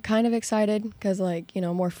I'm kind of excited because, like,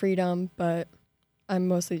 more freedom, but I'm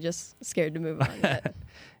mostly just scared to move on yet.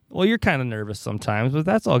 Well, you're kind of nervous sometimes, but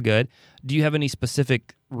that's all good. Do you have any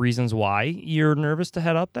specific reasons why you're nervous to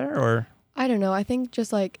head up there, or? I don't know. I think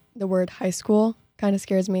just, like, the word high school kind of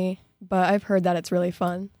scares me, but I've heard that it's really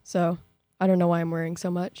fun, so I don't know why I'm worrying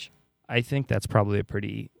so much. I think that's probably a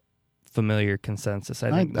pretty familiar consensus.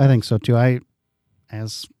 I think so, too.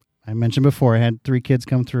 As I mentioned before, I had 3 kids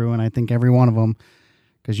come through, and I think every one of them,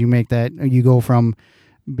 because you go from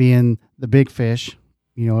being the big fish,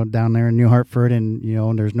 down there in New Hartford, and,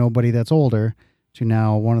 there's nobody that's older, to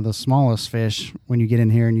now one of the smallest fish when you get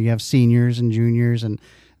in here and you have seniors and juniors, and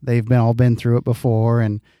they've all been through it before,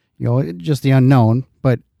 and, just the unknown.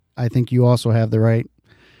 But I think you also have the right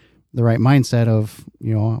mindset of,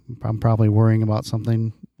 I'm probably worrying about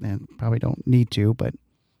something and probably don't need to, but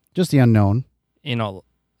just the unknown.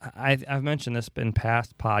 I've mentioned this in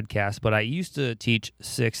past podcasts, but I used to teach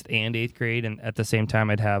 6th and 8th grade, and at the same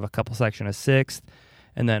time I'd have a couple section of 6th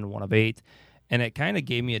and then one of 8th, and it kind of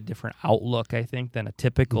gave me a different outlook, I think, than a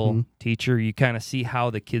typical teacher. You kind of see how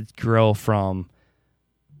the kids grow from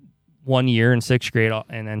 1 year in 6th grade,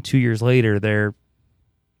 and then 2 years later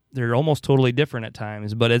they're almost totally different at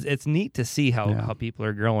times, but it's neat to see how people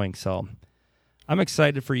are growing. So I'm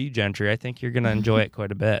excited for you, Gentry. I think you're going to enjoy it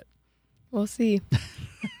quite a bit. We'll see.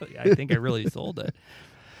 I think I really sold it.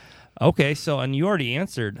 Okay, and you already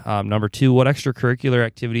answered number 2. What extracurricular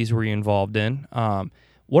activities were you involved in?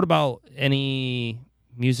 What about any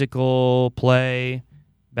musical, play,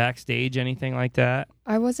 backstage, anything like that?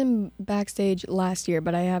 I was in backstage last year,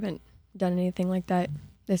 but I haven't done anything like that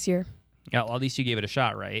this year. Yeah, well, at least you gave it a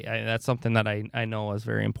shot, right? That's something that I know is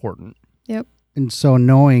very important. Yep. And so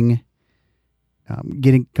knowing...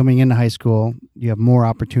 coming into high school, you have more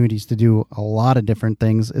opportunities to do a lot of different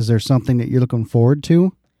things. Is there something that you're looking forward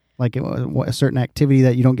to, like a certain activity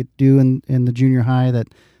that you don't get to do in the junior high that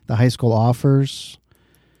the high school offers?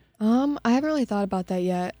 I haven't really thought about that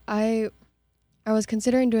yet. I was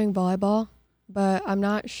considering doing volleyball, but I'm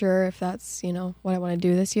not sure if that's what I want to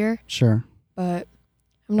do this year. Sure, but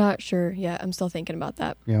I'm not sure yet. I'm still thinking about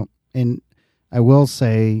that. Yeah, and I will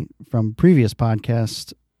say from previous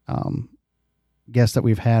podcasts. Guests that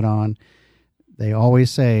we've had on, they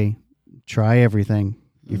always say, try everything.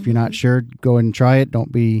 If you're not sure, go ahead and try it.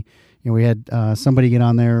 Don't be, we had somebody get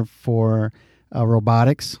on there for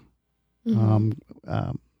robotics.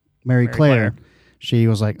 Mary Claire. She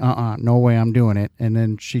was like, no way I'm doing it. And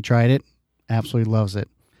then she tried it, absolutely loves it.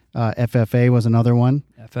 FFA was another one.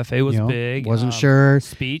 FFA was big. Wasn't sure.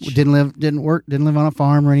 Speech. Didn't live on a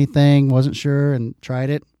farm or anything. Wasn't sure and tried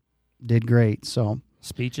it. Did great. So.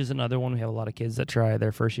 Speech is another one. We have a lot of kids that try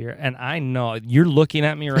their first year. And I know you're looking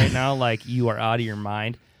at me right now like you are out of your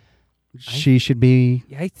mind. She should be.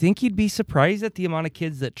 I think you'd be surprised at the amount of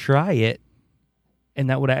kids that try it and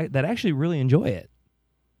that actually really enjoy it.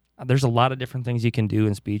 There's a lot of different things you can do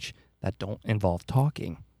in speech that don't involve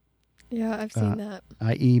talking. Yeah, I've seen that.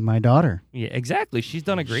 I.e. my daughter. Yeah, exactly. She's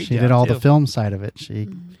done a great job. She did all the film side of it. She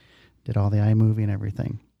did all the iMovie and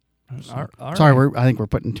everything. All Sorry, right. I think we're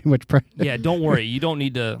putting too much pressure. Yeah, don't worry. You don't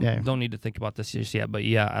need to Yeah. don't need to think about this just yet. But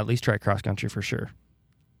yeah, at least try cross country for sure.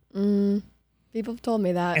 People have told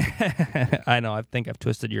me that. I know. I think I've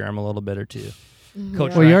twisted your arm a little bit or two.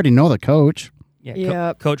 Coach Well, you already know the coach. Yeah,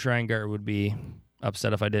 Yep. Coach Reingart would be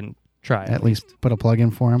upset if I didn't try. At least put a plug in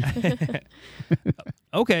for him.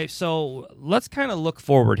 Okay, so let's kind of look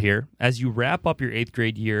forward here as you wrap up your 8th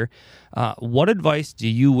grade year. What advice do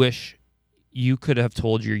you wish you could have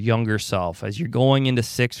told your younger self as you're going into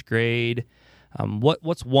 6th grade?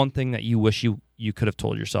 What's one thing that you wish you could have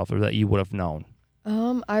told yourself or that you would have known?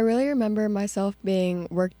 I really remember myself being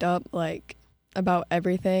worked up like about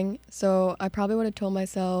everything. So I probably would have told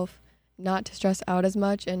myself not to stress out as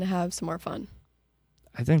much and have some more fun.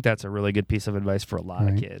 I think that's a really good piece of advice for a lot of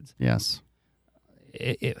Right. kids. Yes.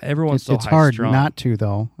 Everyone's so It's hard high-strung. not to,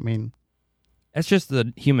 though. I mean, That's just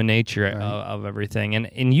the human nature Right. of everything.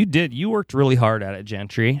 And you worked really hard at it,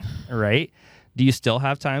 Gentry, right? Do you still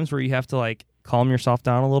have times where you have to like calm yourself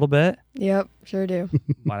down a little bit? Yep, sure do.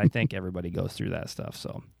 But I think everybody goes through that stuff.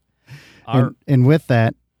 So, and with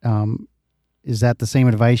that, is that the same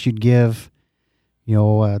advice you'd give,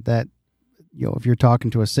 if you're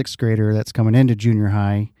talking to a 6th grader that's coming into junior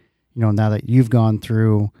high, now that you've gone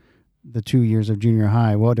through the 2 years of junior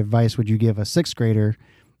high, what advice would you give a 6th grader,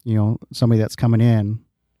 somebody that's coming in,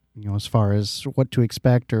 as far as what to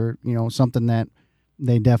expect or, something that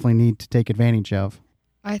they definitely need to take advantage of?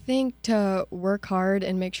 I think to work hard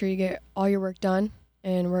and make sure you get all your work done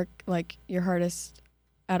and work like your hardest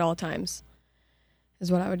at all times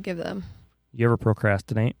is what I would give them you ever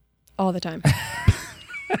procrastinate? all the time.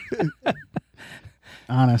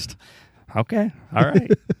 Honest. Okay. All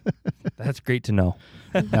right. That's great to know.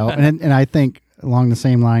 No, and I think along the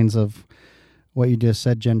same lines of what you just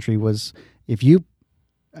said, Gentry, was if you,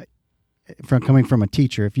 coming from a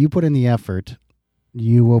teacher, if you put in the effort,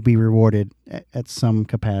 you will be rewarded at some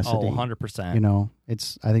capacity. Oh, 100%.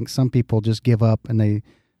 I think some people just give up and they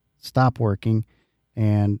stop working,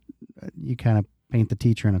 and you kind of paint the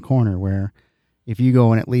teacher in a corner where if you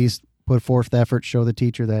go and at least put forth the effort, show the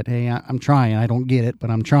teacher that, hey, I'm trying, I don't get it, but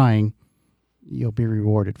I'm trying, you'll be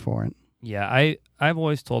rewarded for it. Yeah, I've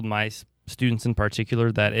always told my students in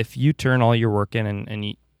particular that if you turn all your work in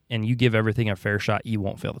and you give everything a fair shot, you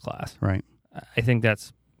won't fail the class. Right. I think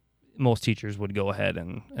that's most teachers would go ahead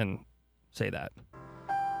and say that.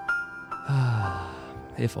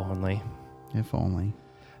 If only. If only.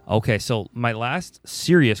 Okay, so my last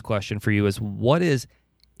serious question for you is what is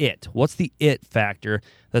it? What's the it factor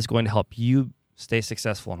that's going to help you stay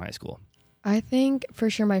successful in high school? I think for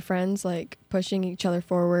sure my friends like pushing each other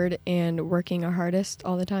forward and working our hardest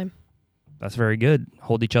all the time. That's very good.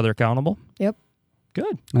 Hold each other accountable. Yep.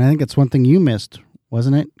 Good. And I think it's one thing you missed,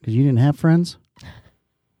 wasn't it? Because you didn't have friends?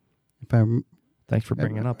 Thanks for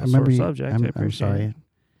bringing up I a sore remember subject. I I'm appreciate sorry. it.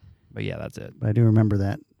 But yeah, that's it. But I do remember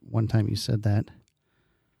that one time you said that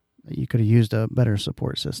you could have used a better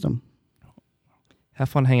support system. Have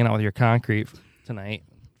fun hanging out with your concrete tonight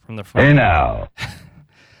from the front. Hey now.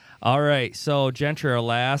 All right. So, Gentry, our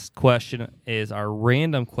last question is our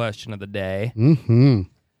random question of the day. Mm-hmm.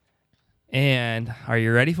 And are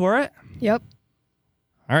you ready for it? Yep.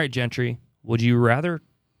 All right, Gentry. Would you rather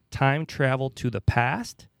time travel to the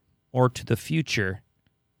past or to the future?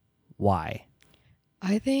 Why?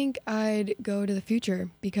 I think I'd go to the future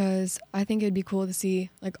because I think it'd be cool to see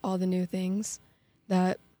like all the new things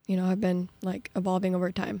that, have been like evolving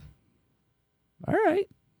over time. All right.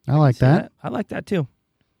 I like See that. I like that too.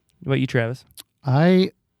 What about you, Travis?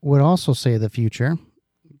 I would also say the future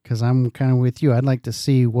because I'm kind of with you. I'd like to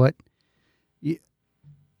see what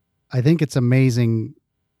I think it's amazing.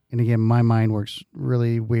 And again, my mind works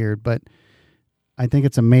really weird, but I think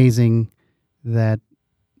it's amazing that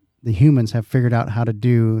the humans have figured out how to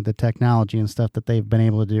do the technology and stuff that they've been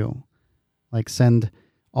able to do. Like send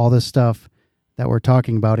all this stuff that we're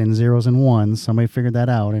talking about in zeros and ones. Somebody figured that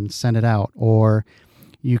out and send it out. Or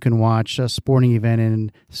you can watch a sporting event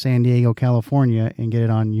in San Diego, California and get it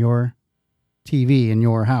on your TV in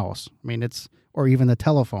your house. I mean, or even the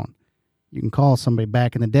telephone. You can call somebody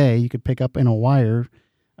back in the day. You could pick up in a wire.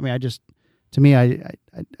 I mean,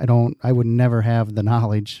 I would never have the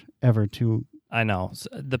knowledge ever to. I know.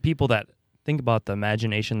 The people that think about the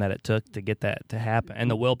imagination that it took to get that to happen and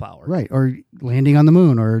the willpower. Right. Or landing on the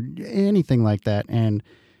moon or anything like that. And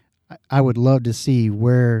I would love to see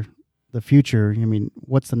where the future,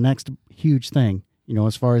 what's the next huge thing?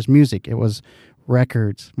 As far as music, it was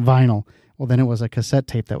records, vinyl. Well, then it was a cassette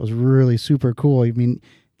tape that was really super cool.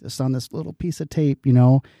 Just on this little piece of tape,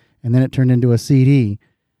 and then it turned into a CD,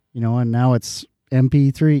 and now it's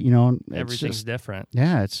MP3. You know, it's Everything's just, different.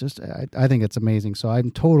 yeah, it's just I think it's amazing. So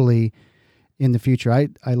I'm totally in the future. I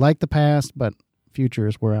like the past, but future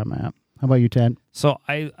is where I'm at. How about you, Ted? So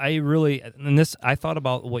I really, and this, I thought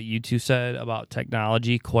about what you two said about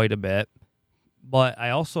technology quite a bit, but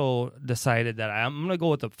I also decided that I'm going to go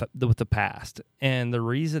with the past. And the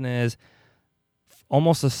reason is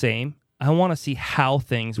almost the same. I want to see how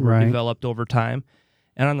things were Right. developed over time.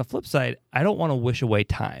 And on the flip side, I don't want to wish away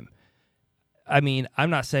time. I mean,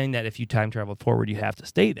 I'm not saying that if you time travel forward, you have to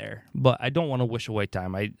stay there, but I don't want to wish away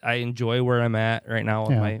time. I enjoy where I'm at right now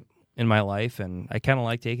in my life, and I kind of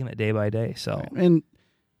like taking it day by day. So, And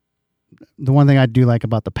the one thing I do like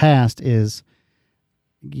about the past is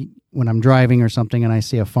when I'm driving or something and I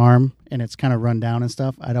see a farm and it's kind of run down and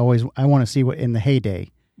stuff, I want to see what in the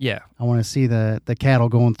heyday. yeah. I want to see the cattle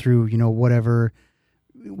going through, you know, whatever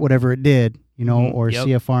it did, you know, Mhm, or yep.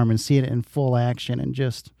 see a farm and see it in full action, and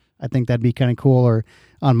just I think that'd be kind of cool. Or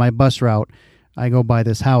on my bus route, I go by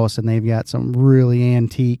this house and they've got some really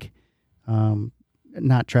antique,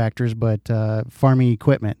 not tractors, but farming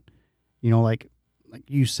equipment. You know, like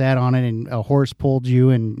you sat on it and a horse pulled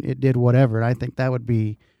you and it did whatever. And I think that would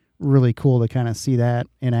be really cool to kind of see that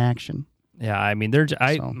in action. Yeah, I mean,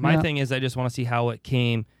 my yeah. thing is I just want to see how it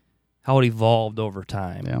evolved over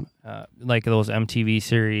time. Yeah. Like those MTV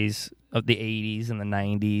series of the 80s and the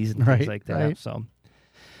 90s and Right, things like that. right. So,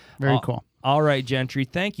 Very cool. all right, Gentry,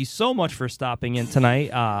 thank you so much for stopping in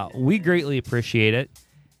tonight. We greatly appreciate it,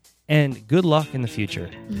 and good luck in the future.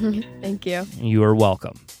 Thank you. You are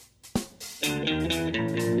welcome.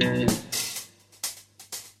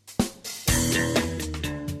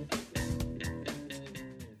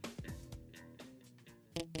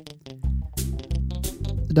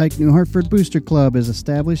 The Dike New Hartford Booster Club is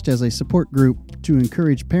established as a support group to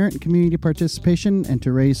encourage parent and community participation and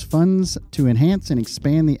to raise funds to enhance and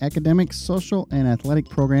expand the academic, social, and athletic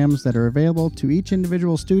programs that are available to each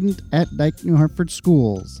individual student at Dike New Hartford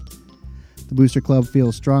schools. The Booster Club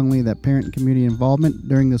feels strongly that parent and community involvement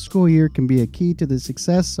during the school year can be a key to the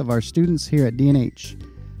success of our students here at DNH.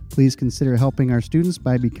 Please consider helping our students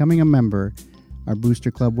by becoming a member. Our Booster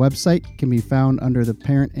Club website can be found under the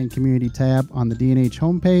Parent and Community tab on the DNH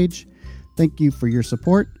homepage. Thank you for your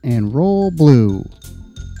support, and roll blue.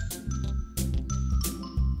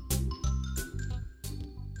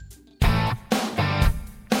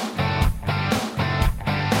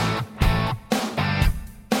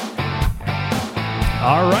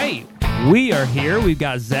 All right, we are here. We've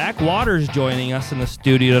got Zach Waters joining us in the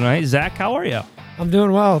studio tonight. Zach, how are you? I'm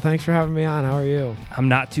doing well. Thanks for having me on. How are you? I'm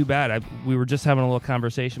not too bad. We were just having a little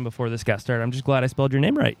conversation before this got started. I'm just glad I spelled your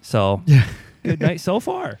name right. So, good night so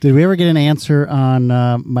far. Did we ever get an answer on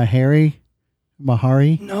Mahari?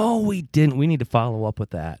 No, we didn't. We need to follow up with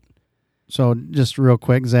that. So just real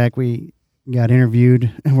quick, Zach, we got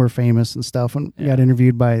interviewed, and we're famous and stuff, and got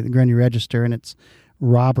interviewed by the Grundy Register, and it's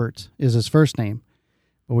Robert is his first name,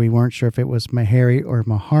 but we weren't sure if it was Mahari or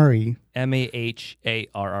Mahari.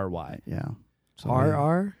 Maharry. Yeah. So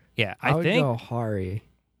R? Yeah, I would think. go Hari.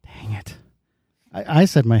 Dang it. I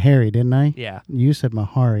said Mahari, didn't I? Yeah, You said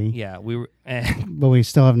Mahari, yeah. We were. but we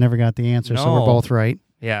still have never got the answer, so we're No. both right.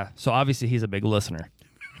 Yeah. So obviously he's a big listener.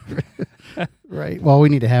 Right. Well, we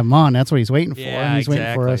need to have him on. That's what he's waiting for. Yeah, and he's waiting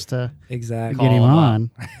for exactly. us to Exactly. get him Call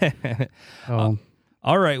on. him Oh,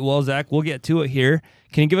 All right. Well, Zach, we'll get to it here.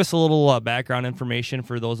 Can you give us a little background information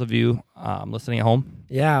for those of you listening at home?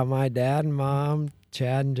 Yeah, my dad and mom,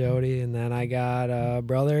 Chad and Jody, and then I got a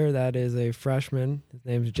brother that is a freshman. His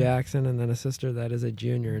name's Jackson, and then a sister that is a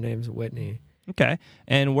junior. Her name's Whitney. Okay.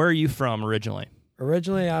 And where are you from originally?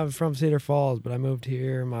 Originally, I'm from Cedar Falls, but I moved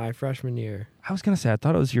here my freshman year. I was gonna say I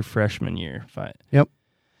thought it was your freshman year. Yep.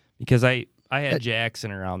 Because I had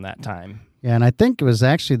Jackson around that time. yeah, and I think it was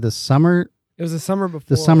actually the summer It was the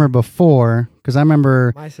summer before. because I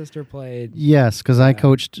remember, My sister played. yes, because I Yeah.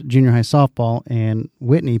 coached junior high softball, and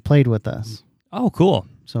Whitney played with us. Oh, cool.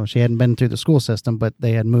 So she hadn't been through the school system, but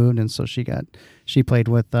they had moved, and so she played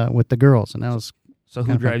with the girls, and that was, So who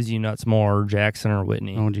Kind of drives you nuts more, Jackson or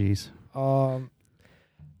Whitney? oh geez.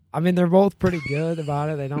 I mean, they're both pretty good about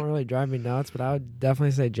it. They don't really drive me nuts, but I would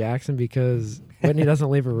definitely say Jackson because Whitney doesn't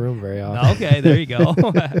leave her room very often. Okay, there you go.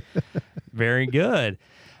 Very good.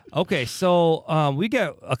 Okay, so we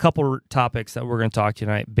got a couple topics that we're going to talk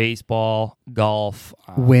tonight: baseball, golf.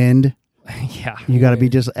 Wind. Yeah, You got to be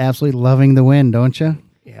just absolutely loving the wind, don't you?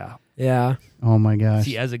 yeah. Yeah. Oh my gosh.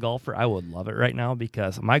 See, as a golfer, I would love it right now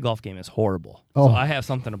because my golf game is horrible. Oh. So I have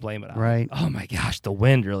something to blame it on. Right. Oh my gosh, the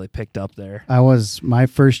wind really picked up there. I was my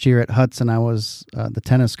first year at Hudson. I was the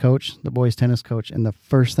tennis coach, the boys' tennis coach, and the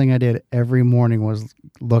first thing I did every morning was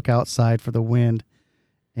look outside for the wind.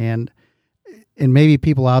 And and maybe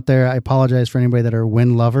people out there, I apologize for anybody that are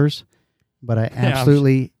wind lovers, but I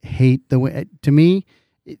absolutely hate the wind. To me,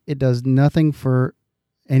 it does nothing for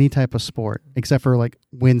any type of sport except for like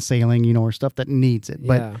wind sailing, you know, or stuff that needs it. Yeah.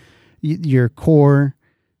 But your core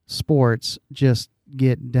sports just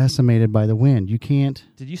get decimated by the wind. You can't.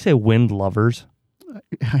 Did you say wind lovers?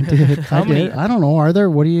 I did. How many- I don't know. Are there?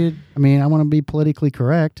 What do you? I mean, I want to be politically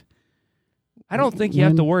correct. I don't think you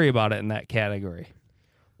have to worry about it in that category.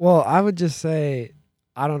 Well, I would just say,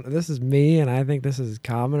 this is me, and I think this is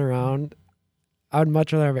common around. I would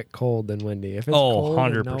much rather have it cold than windy. If it's cold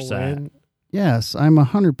and no 100%. wind, Yes, I'm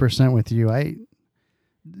 100% with you.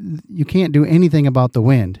 You can't do anything about the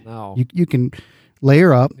wind. no. You can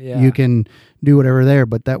layer up. Yeah. You can do whatever there,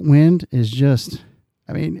 but that wind is just.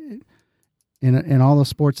 I mean, in all the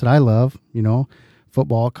sports that I love, you know,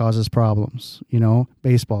 football causes problems. You know,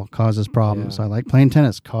 baseball causes problems. Yeah. I like playing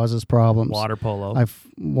tennis. Causes problems. Water polo.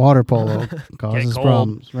 Water polo causes cold.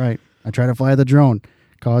 problems. Right. I try to fly the drone.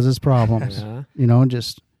 Causes problems. Yeah. You know,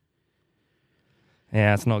 just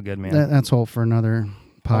Yeah, it's no good, man. that's all for another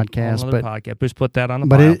podcast. Another But podcast. Just put that on the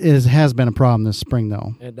but pile. it has been a problem this spring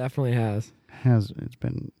though. It definitely has. It's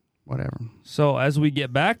been whatever. So as we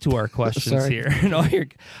get back to our questions Sorry. here,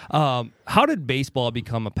 how did baseball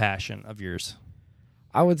become a passion of yours?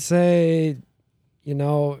 I would say, you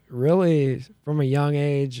know, really from a young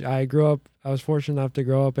age, I was fortunate enough to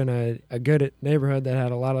grow up in a good neighborhood that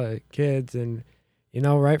had a lot of kids. And, you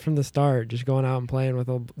know, right from the start, just going out and playing with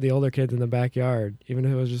the older kids in the backyard, even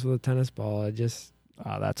if it was just with a tennis ball.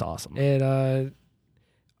 That's awesome.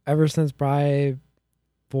 Ever since probably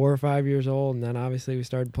 4 or 5 years old. And then obviously we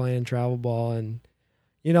started playing travel ball. And,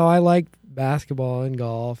 you know, I liked basketball and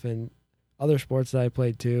golf and other sports that I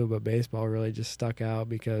played too, but baseball really just stuck out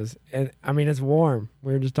because, I mean, it's warm.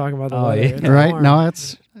 We were just talking about the weather. yeah. It's Right? warm. No,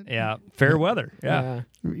 it's Yeah, fair weather. Yeah.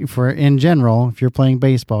 for in general. If you're playing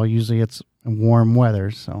baseball, usually it's warm weather.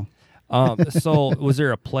 So So was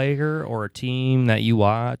there a player or a team that you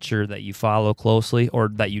watch or that you follow closely or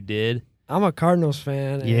that you did? I'm a Cardinals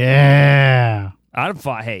fan. And, yeah, I I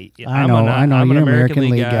know. I'm You're an an American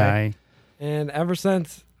League guy. And ever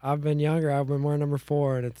since I've been younger, I've been wearing number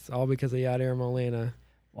 4, and it's all because of Yadier Molina.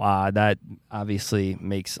 Wow, that obviously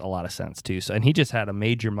makes a lot of sense too. So, and he just had a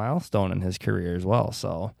major milestone in his career as well.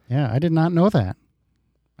 So, Yeah, I did not know that.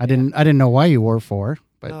 I didn't know why you wore 4,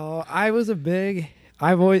 but No, I was a big.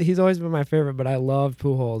 He's always been my favorite, but I love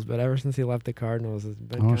Pujols. But ever since he left the Cardinals, it's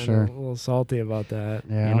been kind sure. of a little salty about that.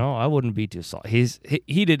 yeah, you know, I wouldn't be too salty.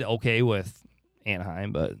 He did okay with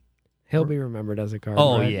Anaheim, but He'll be remembered as a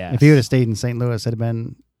Cardinal. right? yeah. if he would have stayed in St. Louis, it'd have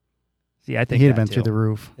been See, I think he'd have that been through too. the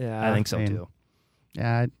roof. Yeah, I think so I mean, too.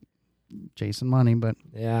 Yeah, chasing money, but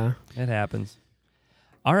Yeah, It happens.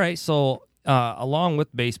 All right, so along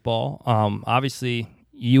with baseball, obviously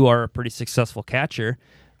you are a pretty successful catcher.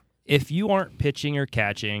 If you aren't pitching or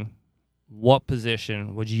catching, what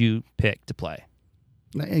position would you pick to play?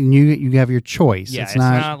 and you have your choice. Yeah, it's it's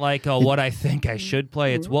not like what I think I should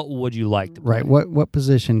play. It's what would you like to play? right. What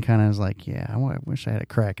position kind of is like? Yeah, I wish I had a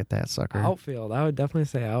crack at that sucker. outfield. I would definitely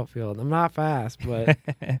say outfield. I'm not fast, but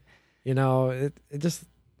you know, it just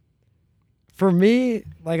for me,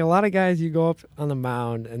 like a lot of guys, you go up on the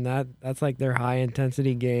mound, and that's like their high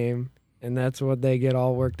intensity game, and that's what they get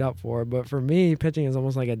all worked up for. But for me, pitching is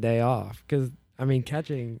almost like a day off because I mean,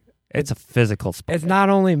 catching. It's a physical sport. It's not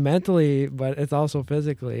only mentally, but it's also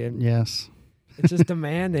physically, and Yes. it's just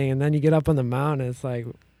demanding. And then you get up on the mound, and it's like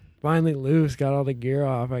finally loose, got all the gear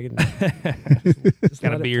off. I can just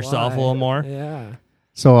Gotta let be it yourself a fly. little more. Yeah,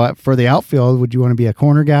 So for the outfield, would you want to be a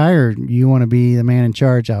corner guy or you want to be the man in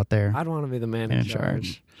charge out there? I'd want to be the man in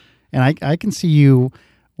charge. And I can see you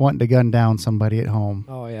wanting to gun down somebody at home.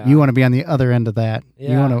 Oh yeah, You want to be on the other end of that.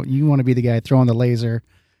 Yeah. You want to be the guy throwing the laser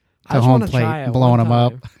I to just home wanna plate, try it blowing one them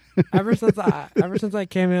up. time. ever since I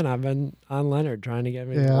came in, I've been on Leonard trying to get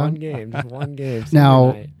me Yeah. one game, just one game. Now,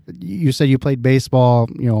 Sunday night. you said you played baseball,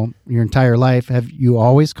 your entire life. Have you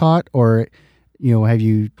always caught, or, have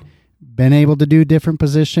you been able to do different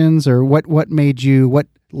positions, or what led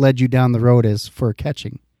you down the road as for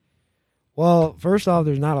catching? Well, first off,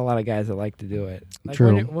 there's not a lot of guys that like to do it. Like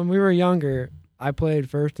True. When we were younger, I played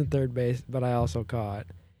first and third base, but I also caught.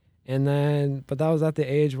 But that was at the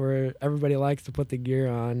age where everybody likes to put the gear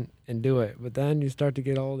on and do it. But then you start to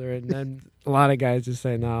get older, and then a lot of guys just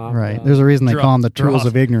say, "No, I'm Right. done." There's a reason they Draw- call them the draw. tools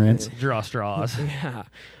of ignorance. Draw straws. Yeah,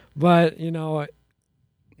 but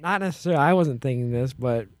not necessarily. I wasn't thinking this,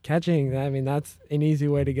 but catching. I mean, that's an easy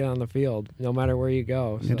way to get on the field, no matter where you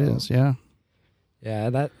go. It so, is, yeah.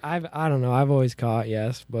 Yeah, I don't know. I've always caught,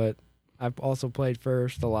 yes, but I've also played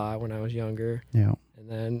first a lot when I was younger, Yeah. and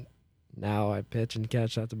then now I pitch and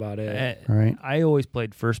catch. That's about it. Right. I always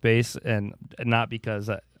played first base, and not because,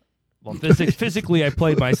 physically I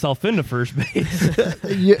played myself into first base.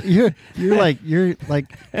 You're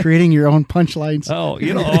like creating your own punchlines. Oh,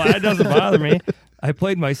 that doesn't bother me. I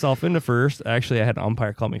played myself into first. Actually, I had an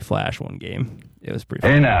umpire call me Flash one game. It was pretty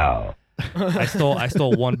funny. Hey now. I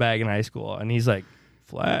stole one bag in high school, and he's like,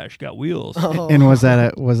 "Flash got wheels." And was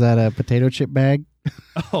that a potato chip bag?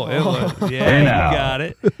 Oh, it was. Yeah, you got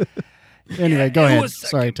it. Anyway, go it ahead. was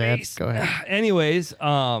Sorry, second Tad. base. Go ahead. Anyways,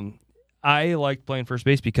 I liked playing first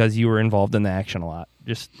base because you were involved in the action a lot.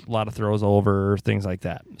 Just a lot of throws over, things like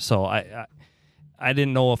that. So I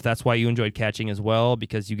didn't know if that's why you enjoyed catching as well,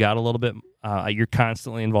 because you got a little bit. You're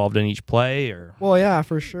constantly involved in each play, or Well, yeah,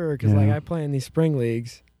 for sure. Because Yeah. I play in these spring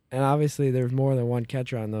leagues, and obviously there's more than one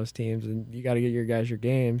catcher on those teams, and you got to get your guys your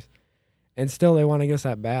games. And still, they want to get us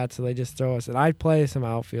at bat, so they just throw us. And I play some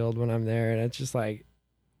outfield when I'm there, and it's just like,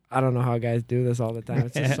 I don't know how guys do this all the time.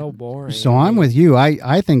 It's just so boring. So I'm with you.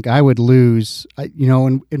 I think I would lose.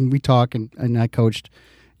 And we talk, and I coached,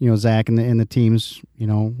 Zach and the teams,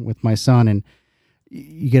 with my son, and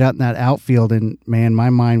you get out in that outfield, and man, my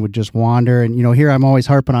mind would just wander. And here I'm always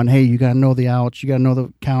harping on, hey, you got to know the outs, you got to know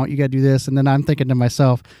the count, you got to do this, and then I'm thinking to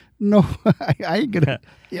myself, no, I ain't gonna.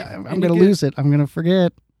 Yeah, I'm gonna lose it. I'm gonna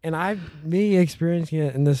forget. And me experiencing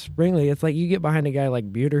it in the spring league, it's like you get behind a guy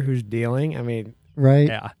like Buter who's dealing. I mean, Right.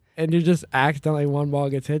 yeah. and you just accidentally one ball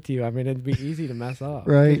gets hit to you. I mean, it'd be easy to mess up.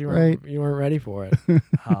 Right, 'cause you weren't ready for it.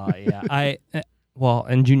 Yeah.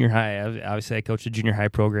 In junior high, obviously I coached a junior high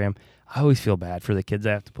program. I always feel bad for the kids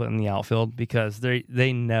I have to put in the outfield because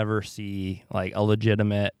they never see like a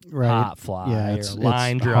legitimate pop fly Yeah, or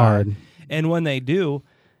line drive. hard. And when they do,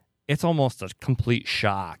 it's almost a complete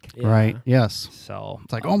shock. Yeah. Right. Yes. So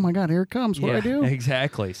It's like, oh my God, here it comes. What do I do?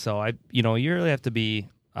 Exactly. So you really have to be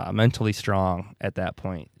mentally strong at that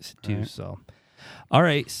point too. Right. So, all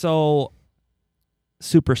right. So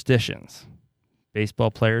superstitions.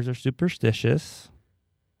 Baseball players are superstitious.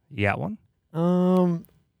 You got one?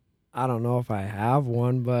 I don't know if I have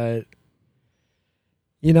one, but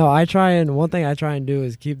one thing I try and do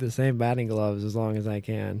is keep the same batting gloves as long as I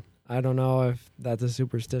can. I don't know if that's a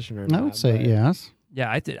superstition or not. I would say but- yes. Yeah,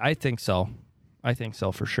 I think so. I think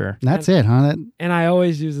so for sure. That's it, huh? And I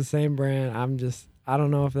always use the same brand. I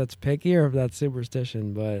don't know if that's picky or if that's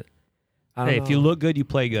superstition, but I don't Hey, know. if you look good, you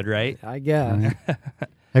play good, right? I guess.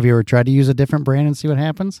 Have you ever tried to use a different brand and see what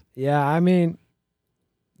happens? Yeah, I mean,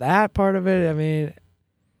 that part of it,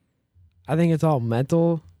 I think it's all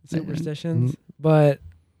mental superstitions, but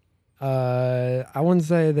I wouldn't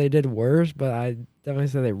say they did worse, but I definitely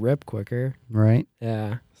say they rip quicker. Right.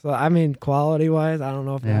 Yeah. So, quality-wise, I don't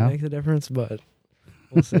know if Yeah. that makes a difference, but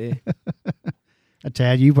we'll see.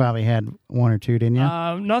 Tad, you probably had one or two, didn't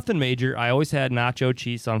you? Nothing major. I always had nacho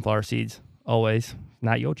cheese, sunflower seeds. Always.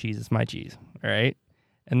 Not your cheese, it's my cheese. All right.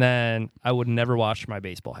 And then I would never wash my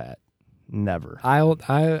baseball hat. Never. I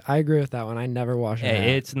agree with that one. I never wash it.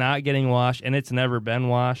 It's not getting washed, and it's never been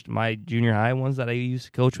washed. My junior high ones that I used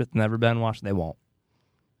to coach with never been washed. They won't.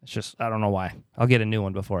 It's just, I don't know why. I'll get a new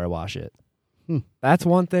one before I wash it. That's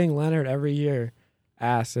one thing Leonard every year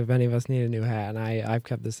asks if any of us need a new hat, and I've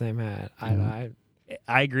kept the same hat.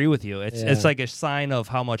 I agree with you. It's like a sign of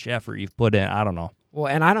how much effort you've put in. I don't know. Well,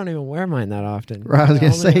 and I don't even wear mine that often. Right, I was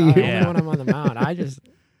gonna say, only Yeah. when I'm on the mound.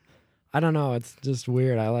 I don't know. It's just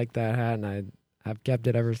weird. I like that hat, and I've kept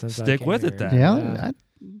it ever since. Stick I came with it here. then. Yeah,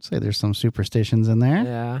 I'd say there's some superstitions in there.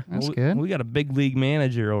 Yeah. That's Well, good. We got a big league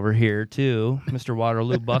manager over here too, Mr.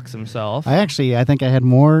 Waterloo Bucks himself. I think I had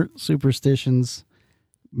more superstitions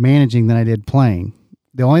managing than I did playing.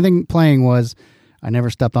 The only thing playing was I never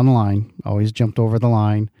stepped on the line. Always jumped over the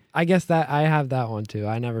line. I guess that I have that one too.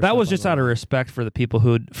 I never. That was stepped just on out the of line. respect for the people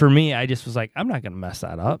who. For me, I just was like, I'm not going to mess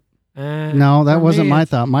that up. No, that for wasn't me, my it's-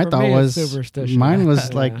 thought. My for thought me, was it's superstition. mine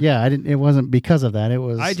was like, I didn't. It wasn't because of that. It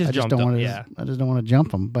was I just jumped don't them, want to. yeah. I just don't want to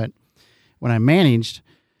jump them. But when I managed,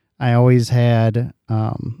 I always had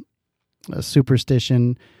a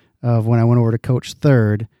superstition of when I went over to coach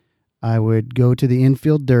third, I would go to the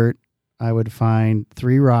infield dirt. I would find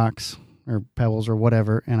 3 rocks or pebbles or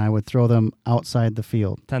whatever, and I would throw them outside the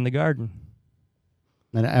field. Tend the garden.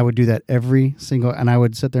 And I would do that every single, and I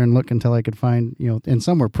would sit there and look until I could find, and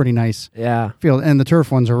some were pretty nice Yeah. field, and the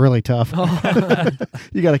turf ones are really tough.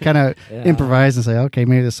 You got to kind of Yeah. improvise and say, okay,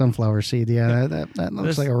 maybe the sunflower seed. Yeah, that looks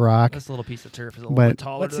This- like a rock. This little piece of turf is a little But- bit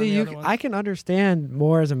taller But than see, the other one. I can understand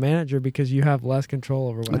more as a manager because you have less control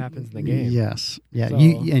over what happens in the game. Yes, yeah, So-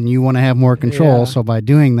 you want to have more control. Yeah. So by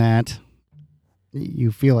doing that,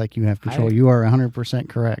 you feel like you have control. You are 100%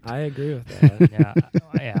 correct. I agree with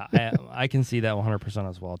that. I can see that 100%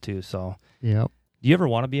 as well too. So Yep. Do you ever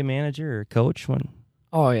want to be a manager or a coach when?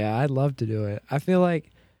 Oh yeah, I'd love to do it. I feel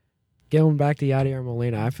like going back to Yadier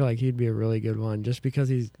Molina, I feel like he'd be a really good one just because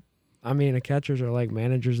the catchers are like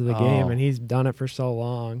managers of the game, and he's done it for so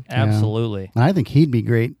long. Absolutely. And I think he'd be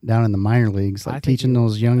great down in the minor leagues, like teaching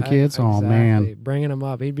those young kids. Exactly. Oh, man. Bringing them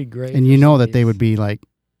up. He'd be great. And you know that they would be like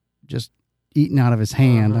just eating out of his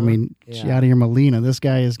hand. I mean, Yadier Molina, this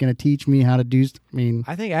guy is going to teach me how to do.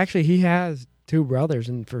 I think actually he has 2 brothers,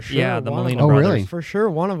 and for sure, Yeah, the Molina brothers. brothers. Really? For sure,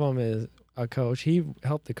 one of them is a coach. He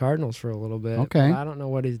helped the Cardinals for a little bit. Okay. But I don't know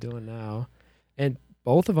what he's doing now. And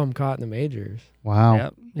both of them caught in the majors.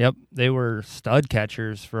 Wow. Yep. They were stud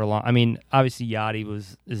catchers for a long. I mean, obviously Yachty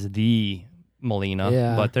is the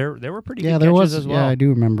Molina, but they were pretty good catchers as well. Yeah, I do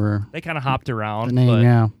remember They kind of hopped around. the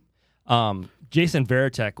name. But, Jason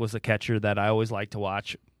Varitek was a catcher that I always liked to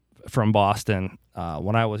watch from Boston.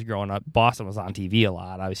 When I was growing up, Boston was on TV a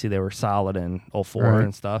lot. Obviously, they were solid in 04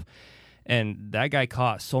 and stuff. And that guy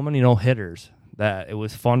caught so many no-hitters that it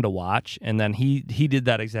was fun to watch. And then he did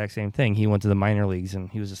that exact same thing. He went to the minor leagues, and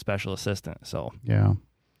he was a special assistant. So Yeah.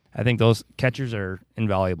 I think those catchers are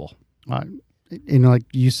invaluable. Like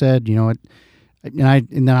you said, and I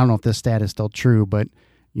don't know if this stat is still true, but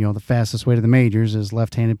the fastest way to the majors is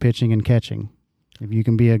left-handed pitching and catching. If you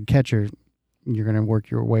can be a catcher, you're going to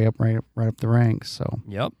work your way up right up the ranks. So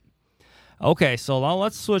Yep. Okay, so now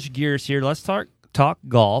let's switch gears here. Let's talk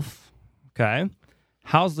golf. Okay.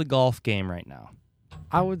 How's the golf game right now?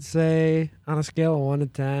 I would say on a scale of 1 to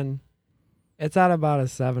 10, it's at about a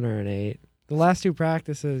 7 or an 8. The last 2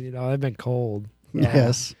 practices, they've been cold.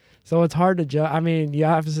 yes. So it's hard to judge. I mean, you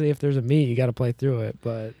obviously, if there's a meet, you got to play through it.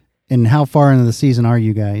 But And how far into the season are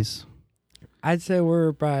you guys? I'd say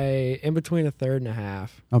we're by in between a third and a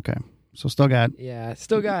half. Okay, so still got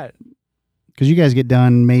because you guys get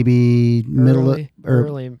done maybe early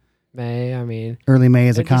May. I mean, early May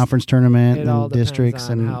is a it just- conference tournament it all and depends districts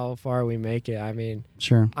on and how far we make it. I mean,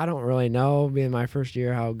 sure. I don't really know, being my first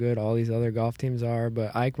year, how good all these other golf teams are.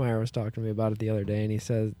 But Eichmeyer was talking to me about it the other day, and he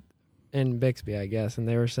says, in Bixby, I guess, and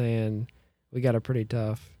they were saying we got a pretty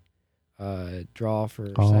tough draw for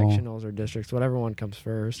sectionals or districts, whatever one comes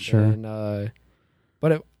first. Sure. And,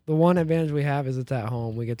 the one advantage we have is it's at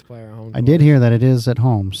home. We get to play our home. I did hear that it is at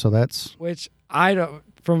home, so that's Which I don't.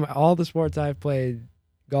 From all the sports I've played,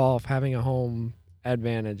 golf having a home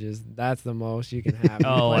advantage that's the most you can have. You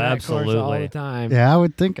Oh, play that course all absolutely. the time. yeah. I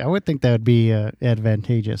would think that would be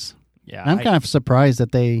advantageous. Yeah. I'm kind of surprised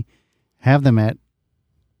that they have them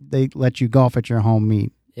they let you golf at your home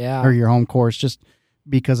meet Yeah. or your home course just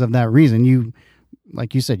because of that reason. You,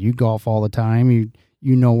 like you said, you golf all the time.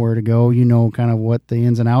 You know where to go. You know kind of what the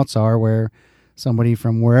ins and outs are. Where somebody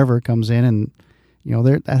from wherever comes in, and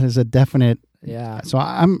that is a definite. Yeah. So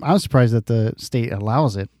I'm surprised that the state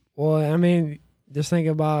allows it. Well, I mean, just think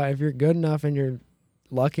about if you're good enough and you're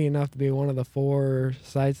lucky enough to be one of the 4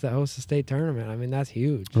 sites that host a state tournament. I mean, that's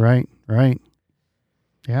huge. Right.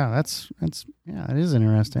 Yeah, it is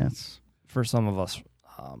interesting. For some of us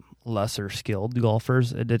lesser skilled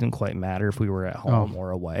golfers, it didn't quite matter if we were at home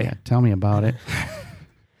or away. Yeah, tell me about it.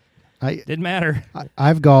 Didn't matter.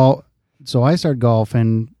 I've golfed. So I started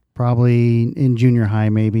golfing probably in junior high,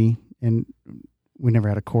 maybe, and we never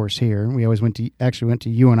had a course here. We always went to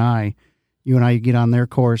UNI. UNI, you get on their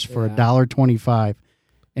course for $1.25,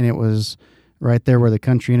 and it was right there where the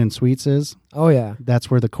Country Inn and Suites is. Oh, yeah.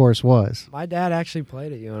 That's where the course was. My dad actually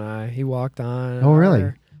played at UNI. He walked on. Oh, really?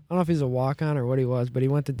 I don't know if he's a walk-on or what he was, but he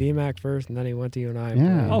went to DMAC first, and then he went to UNI. and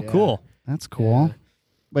Yeah. played. Oh, cool. That's cool. Yeah.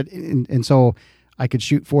 But and so I could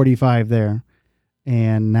shoot 45 there,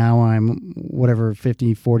 and now I'm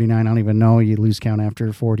 50, 49. I don't even know. You lose count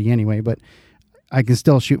after 40 anyway, but I can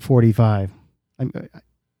still shoot 45.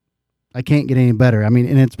 I can't get any better. I mean,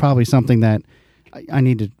 and it's probably something that I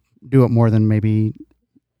need to do it more than maybe,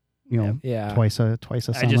 twice a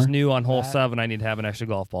summer. I just knew on hole 7 I need to have an extra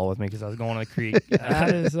golf ball with me because I was going to the creek.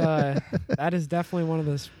 That is definitely one of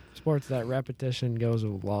the sports that repetition goes a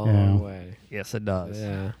long way. Yes, it does.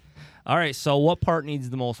 Yeah. All right, so what part needs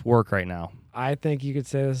the most work right now? I think you could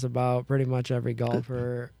say this about pretty much every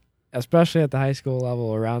golfer, especially at the high school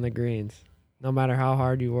level, around the greens. No matter how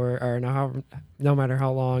hard you work, or no matter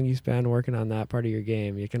how long you spend working on that part of your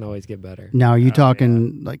game, you can always get better. Now, are you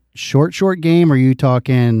talking like short game, or are you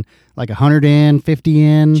talking like 100 in, 50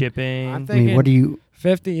 in? Chipping. I'm I thinking mean, what do you...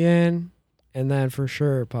 50 in, and then for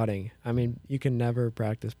sure putting. I mean, you can never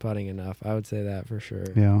practice putting enough. I would say that for sure.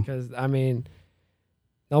 Yeah. Because, I mean,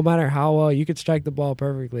 no matter how well, you could strike the ball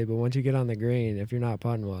perfectly, but once you get on the green, if you're not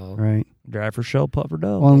putting well. Right. Drive for show, putt for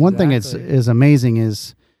dough. Well, and one thing Exactly. is amazing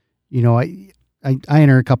is, I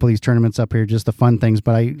enter a couple of these tournaments up here, just the fun things,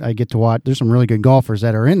 but I get to watch. There's some really good golfers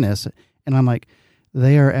that are in this, and I'm like,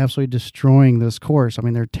 they are absolutely destroying this course. I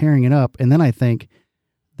mean, they're tearing it up. And then I think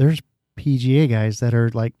there's PGA guys that are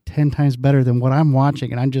like 10 times better than what I'm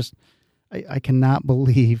watching. And I cannot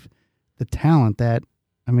believe the talent that,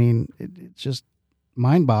 I mean, it's just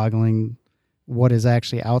mind-boggling what is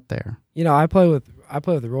actually out there. You know, I play with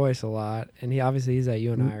Royce a lot, and he's at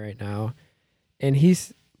UNI right now, and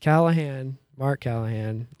Mark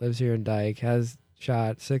Callahan lives here in Dyke, has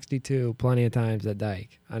shot 62 plenty of times at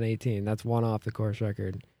Dyke on 18. That's one off the course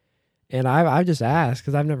record. And I've just asked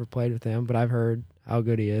because I've never played with him, but I've heard how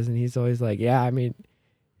good he is, and he's always like, yeah, I mean,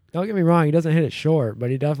 don't get me wrong, he doesn't hit it short, but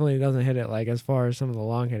he definitely doesn't hit it like as far as some of the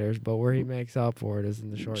long hitters, but where he makes up for it is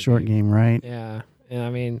in the short game, right? Yeah, and I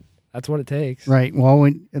mean, that's what it takes. Right. Well,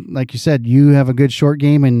 like you said, you have a good short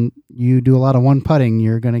game and you do a lot of one putting,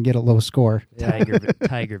 you're going to get a low score. Yeah.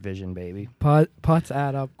 Tiger vision, baby. Putts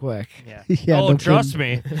add up quick. Yeah. Yeah, oh, trust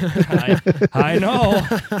me. I know.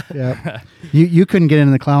 Yeah. You couldn't get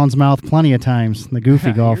into the clown's mouth plenty of times, the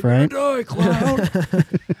goofy golf, You're right? gonna die, clown.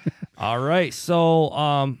 All right.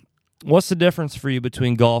 So, what's the difference for you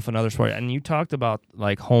between golf and other sports? And you talked about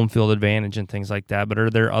like home field advantage and things like that, but are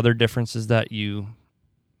there other differences that you...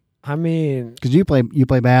 I mean, because you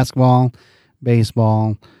play basketball,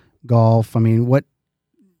 baseball, golf. I mean,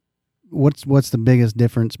 what's the biggest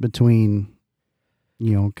difference between,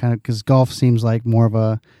 you know, kind of, because golf seems like more of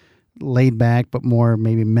a laid back but more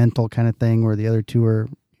maybe mental kind of thing, where the other two are,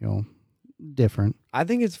 you know, different. I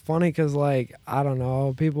think it's funny because, like, I don't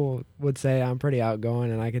know, people would say I'm pretty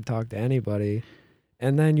outgoing and I could talk to anybody.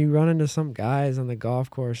 And then you run into some guys on the golf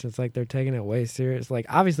course, it's like they're taking it way serious. Like,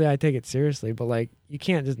 obviously I take it seriously, but, like, you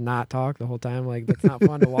can't just not talk the whole time. Like, it's not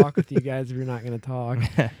fun to walk with you guys if you're not going to talk.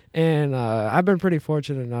 And I've been pretty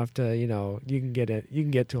fortunate enough to, you know, you can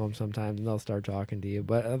get to them sometimes and they'll start talking to you.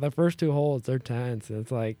 But the first two holes, they're tense. And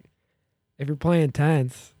it's like, if you're playing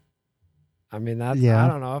tense, I mean, that's, I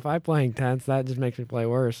don't know. If I'm playing tense, that just makes me play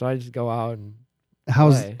worse. So I just go out and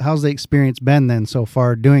play. How's the experience been then so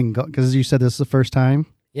far doing, because you said this is the first time?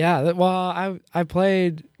 Yeah, well, I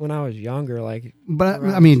played when I was younger, like, but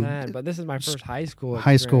I mean, 10, but this is my first high school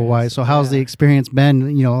wise. So how's the experience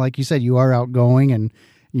been? You know, like you said, you are outgoing, and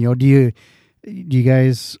you know, do you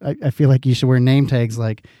guys? I feel like you should wear name tags.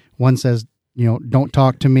 Like one says, you know, don't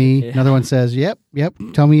talk to me. Yeah. Another one says, yep,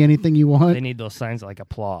 tell me anything you want. They need those signs like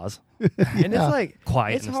applause. And it's like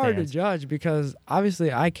Quiet. It's in the hard stands. to judge because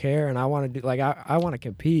obviously I care and I want to do, like, I want to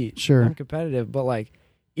compete. Sure, I'm competitive, but like,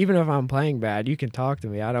 even if I'm playing bad, you can talk to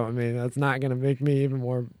me. I mean, that's not going to make me even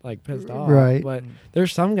more, like, pissed off. Right. But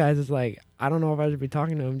there's some guys that's like, I don't know if I should be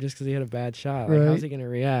talking to him just because he had a bad shot. Like, how's he going to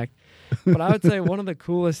react? But I would say one of the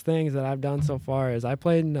coolest things that I've done so far is I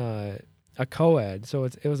played in a co-ed. So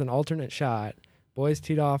it was an alternate shot. Boys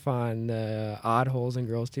teed off on odd holes and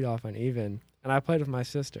girls teed off on even. And I played with my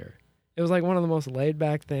sister. It was like one of the most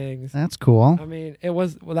laid-back things. That's cool. I mean, it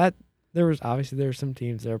was, there were some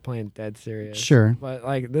teams that were playing dead serious. Sure. But,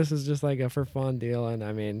 like, this is just like a for fun deal. And,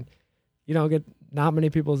 I mean, you don't get, not many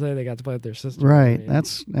people say they got to play with their sister. Right. I mean,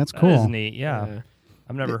 That's That cool. is neat. Yeah.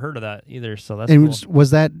 I've never heard of that either. So that's And cool.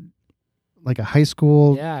 was that like a high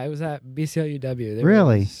school? Yeah, it was at BCLUW. There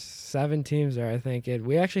Really? were 7 teams there, I think.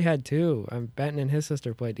 We actually had 2. Benton and his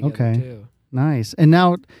sister played together, Okay. too. Nice. And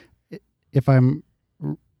now, if I'm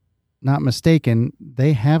not mistaken, do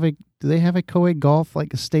they have a co-ed golf,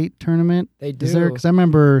 like a state tournament? They do. Is there? Because I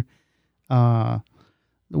remember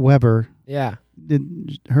Weber, Yeah.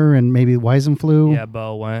 did her and maybe Weisenflew, Yeah,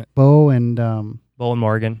 Bo went. Bo and Bo and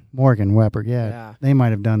Morgan. Morgan Weber. Yeah, Yeah. they might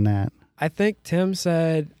have done that. I think Tim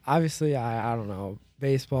said, obviously, I don't know,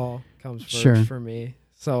 baseball comes first Sure. for me,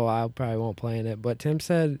 so I probably won't play in it. But Tim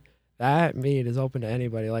said that meet is open to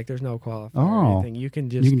anybody. Like, there's no qualifier or anything. You can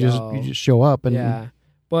just go. you just show up and Yeah.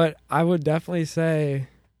 But I would definitely say,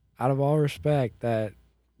 out of all respect, that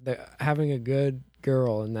having a good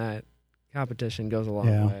girl in that competition goes a long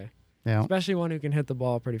Yeah. way. Yeah. Especially one who can hit the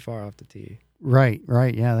ball pretty far off the tee. Right.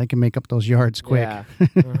 Yeah, they can make up those yards quick. Yeah.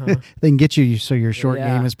 Uh-huh. They can get you so your short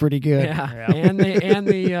Yeah. game is pretty good. Yeah. Yeah. And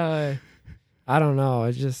the I don't know.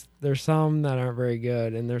 It's just there's some that aren't very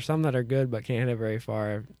good, and there's some that are good but can't hit it very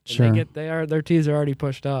far. And Sure. their tees are already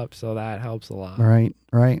pushed up, so that helps a lot. Right.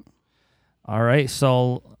 All right.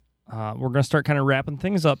 So we're going to start kind of wrapping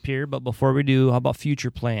things up here. But before we do, how about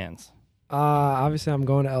future plans? Obviously, I'm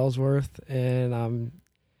going to Ellsworth, and I'm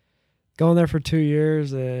going there for 2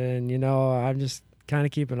 years, and, you know, I'm just kind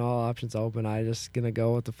of keeping all options open. I'm just going to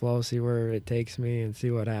go with the flow, see where it takes me, and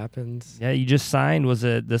see what happens. Yeah, you just signed. Was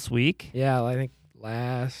it this week? Yeah, I think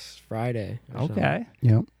last Friday. or something. Okay.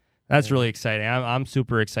 Yep. That's really exciting. I'm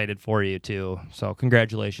super excited for you, too. So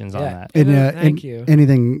congratulations on Yeah. that. And, Thank you.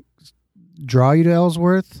 Anything draw you to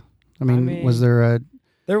Ellsworth? I mean, was there a?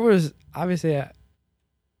 There was obviously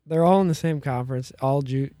they're all in the same conference, all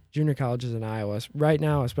junior colleges in Iowa. Right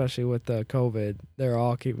now, especially with the COVID,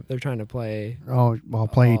 they're trying to play. Oh, well,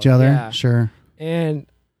 play each other. Yeah. Sure. And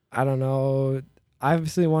I don't know. I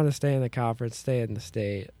obviously want to stay in the conference, stay in the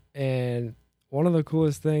state. And one of the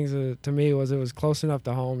coolest things to me was it was close enough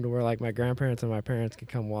to home to where like my grandparents and my parents could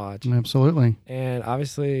come watch. Absolutely. And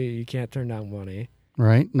obviously, you can't turn down money.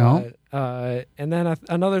 Right. No. And then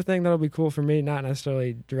another thing that'll be cool for me, not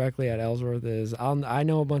necessarily directly at Ellsworth, is I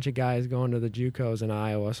know a bunch of guys going to the JUCOs in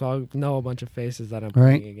Iowa, so I'll know a bunch of faces that I'm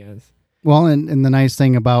playing against. Well, and the nice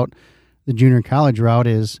thing about the junior college route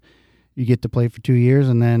is you get to play for 2 years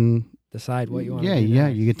and then decide what you want. Yeah, to do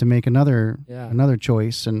next. you get to make another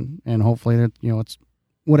choice, and hopefully that it's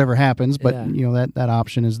whatever happens, but that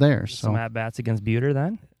option is there. So some at bats against Buter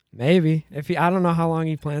then. Maybe I don't know how long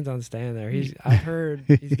he plans on staying there. I've heard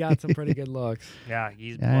he's got some pretty good looks. Yeah,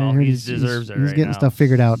 he he's deserves it. He's getting stuff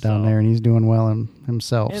figured out down there, and he's doing well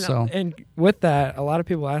himself. And with that, a lot of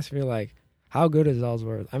people ask me like, how good is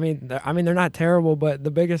Ellsworth? I mean, they're not terrible, but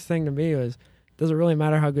the biggest thing to me was, does it really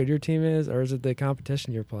matter how good your team is, or is it the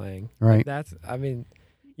competition you're playing? Right. You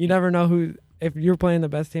never know who. If you're playing the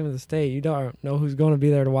best team in the state, you don't know who's going to be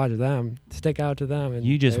there to watch them. Stick out to them, and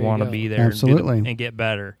you just want to be there, absolutely, and get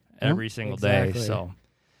better every single day. So,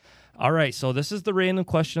 all right. So this is the random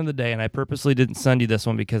question of the day, and I purposely didn't send you this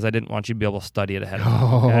one because I didn't want you to be able to study it ahead of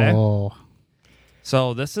time. Okay?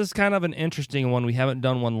 So this is kind of an interesting one. We haven't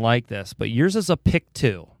done one like this, but yours is a pick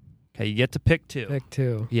two. Okay, you get to pick two. Pick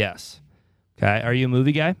two. Yes. Okay. Are you a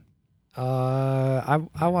movie guy? I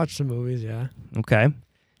watch some movies. Yeah. Okay.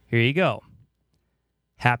 Here you go.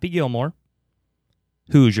 Happy Gilmore,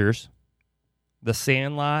 Hoosiers, The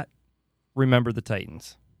Sandlot, Remember the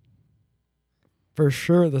Titans. For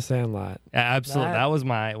sure, The Sandlot. Absolutely, that was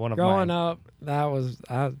one of mine. Growing up,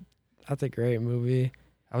 that's a great movie.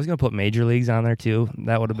 I was gonna put Major Leagues on there too.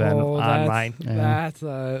 That would have been on mine.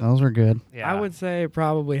 Those were good. Yeah. I would say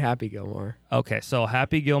probably Happy Gilmore. Okay, so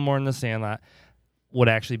Happy Gilmore and The Sandlot would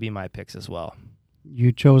actually be my picks as well.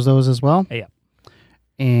 You chose those as well? Yeah.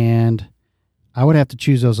 And I would have to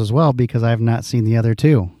choose those as well because I have not seen the other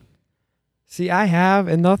two. See, I have,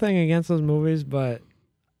 and nothing against those movies, but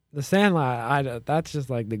The Sandlot, that's just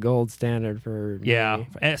like the gold standard for me.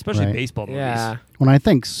 Especially baseball movies. Yeah. When I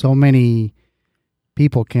think so many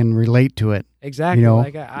people can relate to it. Exactly.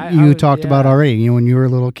 Like you talked about already. When you were a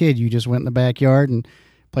little kid, you just went in the backyard and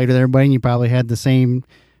played with everybody, and you probably had the same.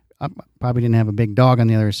 Probably didn't have a big dog on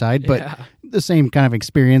the other side, but the same kind of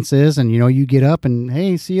experiences. And you get up and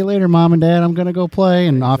hey, see you later, Mom and Dad. I'm gonna go play,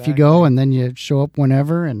 and off you go, and then you show up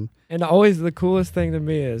whenever. And always the coolest thing to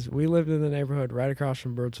me is we lived in the neighborhood right across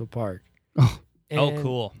from Birdsville Park.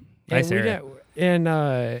 Cool, nice area.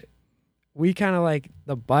 We kind of like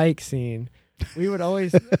the bike scene. We would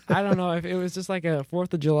always, I don't know if it was just like a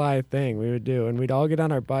 4th of July thing we would do, and we'd all get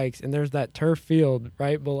on our bikes, and there's that turf field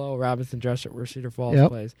right below Robinson Dresser where Cedar Falls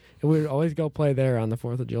plays. And we would always go play there on the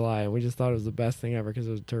 4th of July, and we just thought it was the best thing ever because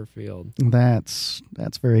it was a turf field. That's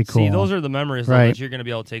very cool. See, those are the memories that you're going to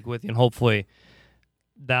be able to take with you, and hopefully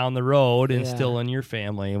down the road instill in your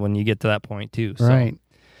family when you get to that point too. So, right.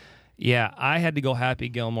 Yeah, I had to go Happy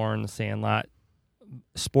Gilmore and The Sandlot.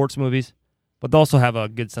 Sports movies, but they also have a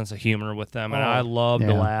good sense of humor with them, and I love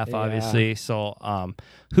to laugh, obviously. So,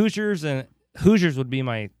 Hoosiers would be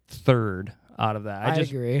my third out of that. I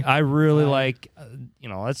agree. I really like,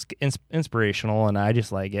 it's inspirational, and I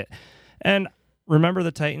just like it. And Remember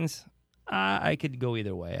the Titans, I could go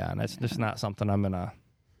either way on. It's just not something I'm gonna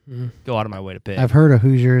go out of my way to pick. I've heard of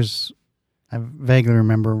Hoosiers. I vaguely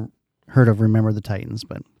heard of Remember the Titans,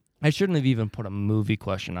 but I shouldn't have even put a movie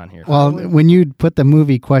question on here. Well, when you put the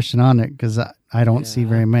movie question on it, because I don't see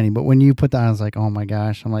very many, but when you put that on, I was like, oh my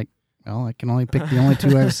gosh. I'm like, well, I can only pick the only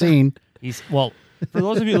two I've seen. For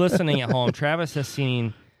those of you listening at home, Travis has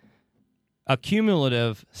seen a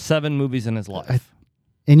cumulative 7 movies in his life.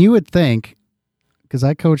 And you would think, because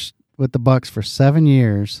I coached with the Bucks for 7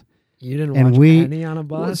 years. You didn't watch Penny on a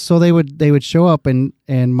bus? So they would show up, and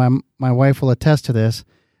my wife will attest to this.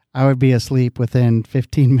 I would be asleep within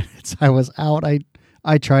 15 minutes. I was out.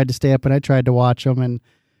 I tried to stay up, and I tried to watch them, and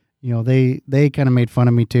they kind of made fun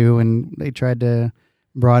of me too, and they tried to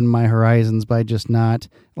broaden my horizons by just not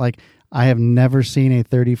like. I have never seen a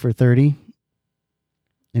 30 for 30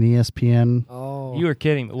 in ESPN. Oh, you were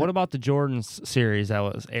kidding me. What about the Jordans series that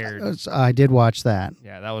was aired? I did watch that.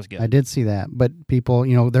 Yeah, that was good. I did see that, but people,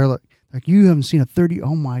 they're like, you haven't seen a 30.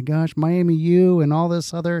 Oh my gosh, Miami U and all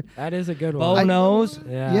this other. That is a good one. Bo knows.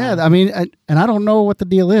 Yeah. I mean, and I don't know what the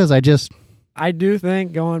deal is. I do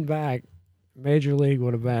think going back, Major League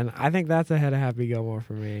would have been. I think that's ahead of Happy Gilmore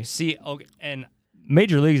for me. See, okay, and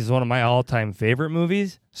Major League is one of my all-time favorite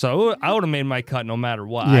movies, so I would have made my cut no matter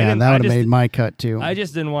what. Yeah, that would have made my cut too. I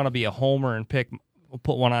just didn't want to be a homer and put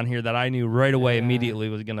one on here that I knew right away immediately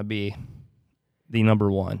was going to be the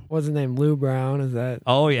number one. What's his name? Lou Brown? Is that?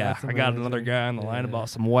 Oh, yeah. That's I got amazing. another guy on the line about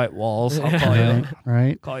some white walls. I'll call you.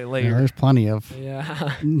 Right? Call you Yeah, later. there's plenty of.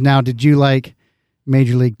 Yeah. Now, did you like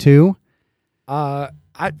Major League 2?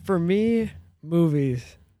 For me,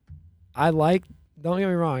 movies, I like. Don't get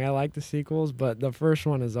me wrong, I like the sequels, but the first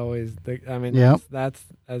one is always the. I mean, Yep. that's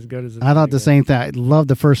as good as. It's I thought gonna the get. same thing. I loved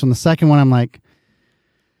the first one. The second one, I'm like,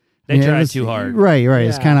 They yeah, it tried was- too hard. Right.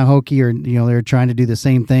 It's Yeah. kind of hokey, or they were trying to do the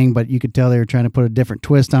same thing, but you could tell they were trying to put a different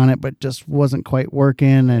twist on it, but just wasn't quite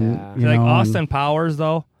working. And Yeah. you Like know, Austin Powers,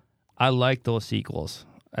 though, I like those sequels.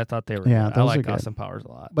 I thought they were Yeah, good. I those are like good. Austin Powers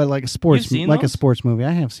a lot. but like a sports, You've seen like a those? sports movie.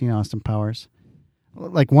 I have seen Austin Powers.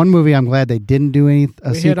 Like one movie, I'm glad they didn't do a We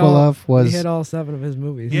hit sequel all- of was. We hit all 7 of his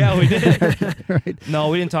movies. Yeah, we did. Right. No,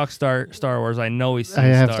 we didn't talk Star Wars. I know we've seen I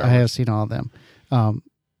have Star I have Wars. seen all of them.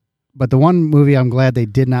 But the one movie I'm glad they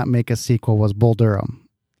did not make a sequel was Bull Durham,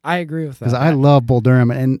 I agree with that. because I love Bull Durham,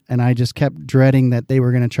 and I just kept dreading that they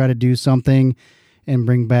were going to try to do something and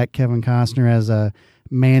bring back Kevin Costner as a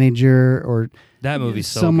manager or That movie's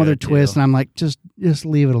so some other good, twist, too. and I'm like, just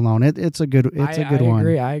leave it alone. It's a good one.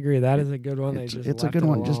 I agree. That is a good one. They It's, just it's a left good it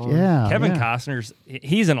one. Just alone. Kevin yeah. Costner's,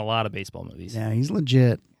 he's in a lot of baseball movies. Yeah, he's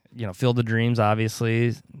legit. You know, Field of Dreams, obviously,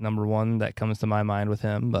 is number one that comes to my mind with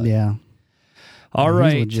him. But Yeah. all He's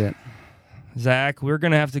right, legit. Zach, we're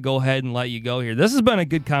going to have to go ahead and let you go here. This has been a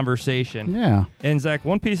good conversation. Yeah. And, Zach,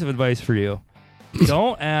 one piece of advice for you.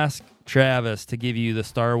 Don't ask Travis to give you the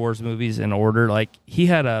Star Wars movies in order. Like, he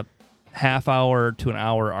had a half-hour to an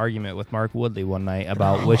hour argument with Mark Woodley one night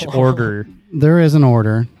about which order. There is an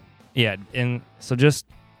order. Yeah, and so just,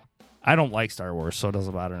 I don't like Star Wars, so it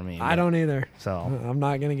doesn't bother me. I don't either. So, I'm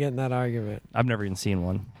not going to get in that argument. I've never even seen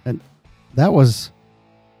one. That was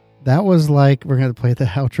like, we're going to play the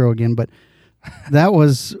outro again, but that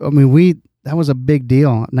was, that was a big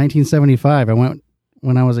deal. 1975, I went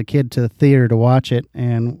when I was a kid to the theater to watch it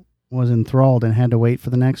and was enthralled and had to wait for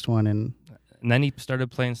the next one. And then he started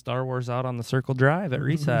playing Star Wars out on the Circle Drive at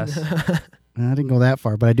recess. I didn't go that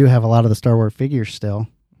far, but I do have a lot of the Star Wars figures still.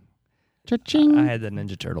 Cha-ching. I had the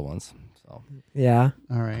Ninja Turtle ones. So Yeah.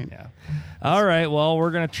 All right. yeah. All right. Well,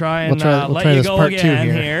 we're gonna try and We'll let try you this go part two again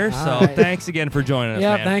here. here. All So right. thanks again for joining us.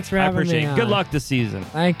 Yeah, man. thanks for I having me appreciate it. on. Good luck this season.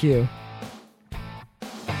 Thank you.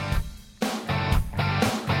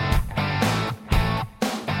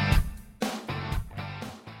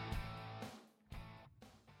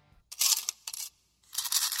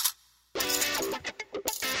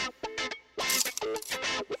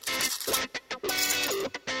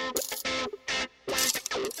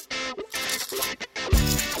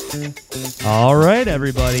 All right,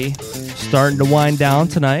 everybody. Starting to wind down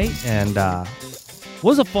tonight, and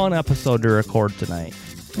was a fun episode to record tonight.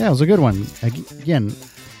 Yeah, it was a good one. Again,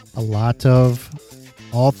 a lot of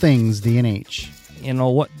all things DNH. You know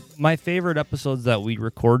what? My favorite episodes that we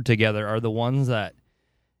record together are the ones that,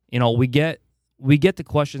 you know, we get the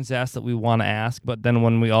questions asked that we want to ask, but then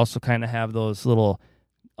when we also kind of have those little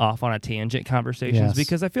off on a tangent conversations, Yes.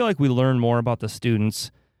 because I feel like we learn more about the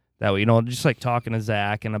students that way, you know, just like talking to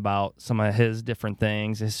Zach and about some of his different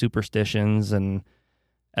things, his superstitions and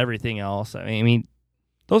everything else. I mean,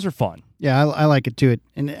 those are fun. Yeah, I like it too.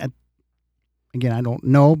 Again, I don't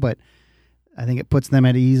know, but I think it puts them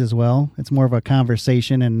at ease as well. It's more of a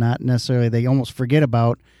conversation and not necessarily, they almost forget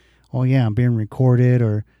about, oh yeah, I'm being recorded,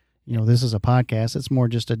 or, you know, this is a podcast. It's more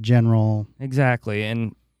just a general. Exactly.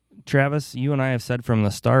 And Travis, you and I have said from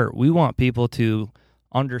the start, we want people to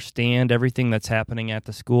understand everything that's happening at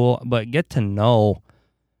the school, but get to know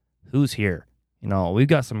who's here. You know, we've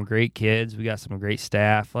got some great kids, we got some great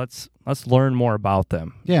staff. Let's learn more about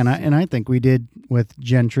them. Yeah, and I think we did with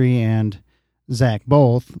Gentry and Zach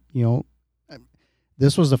both. You know,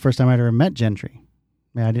 this was the first time I'd ever met Gentry.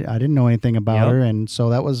 I didn't know anything about Yep. her, and so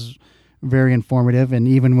that was very informative. And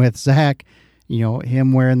even with Zach, you know,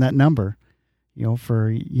 him wearing that number, you know,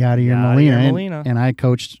 for Yadier Yadier Molina. Molina. And I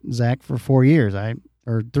coached Zach for 4 years,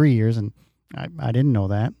 or 3 years, and I didn't know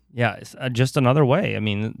that. Yeah, it's just another way. I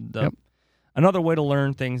mean, Yep. another way to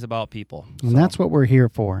learn things about people. And So, that's what we're here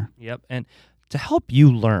for, Yep, and to help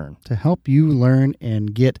you learn. to help you learn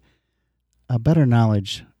and get a better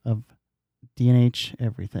knowledge of DNH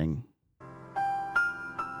everything.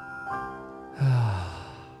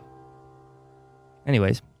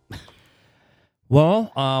 Anyways,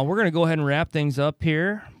 well, we're going to go ahead and wrap things up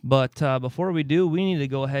here. But before we do, we need to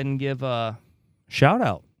go ahead and give a shout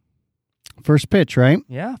out. First pitch, right?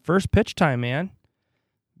 Yeah, first pitch time, man.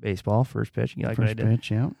 Baseball, first pitch. You like what I First did?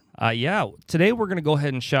 pitch, yeah. Yeah, today we're going to go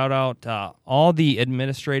ahead and shout out all the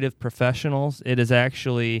administrative professionals. It is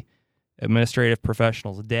actually Administrative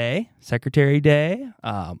Professionals Day, Secretary Day,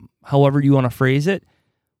 however you want to phrase it.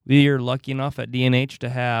 We are lucky enough at D&H to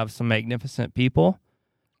have some magnificent people.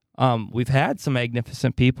 We've had some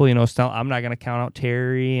magnificent people, you know. I'm not going to count out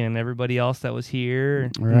Terry and everybody else that was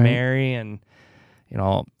here, Right. and Mary, and you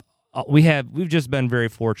know, we've just been very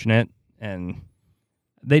fortunate, and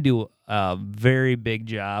they do a very big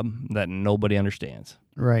job that nobody understands.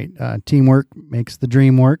 Right. Teamwork makes the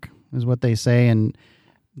dream work, is what they say. And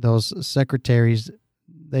those secretaries,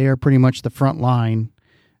 they are pretty much the front line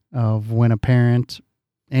of when a parent,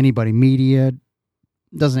 anybody, media,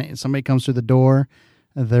 somebody comes through the door,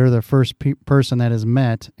 they're the first person that is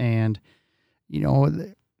met. And, you know,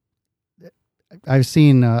 I've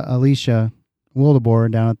seen Alicia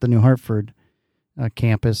Wildeboer down at the New Hartford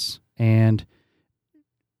campus, and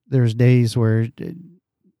there's days where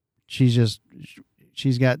she's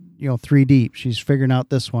got, you know, 3 deep. She's figuring out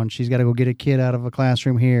this one. She's got to go get a kid out of a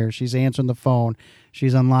classroom here. She's answering the phone.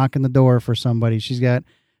 She's unlocking the door for somebody. She's got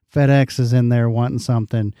FedEx is in there wanting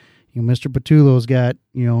something. You know, Mr. Patullo's got,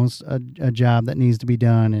 you know, a job that needs to be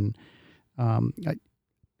done. And I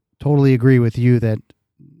totally agree with you that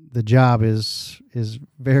the job is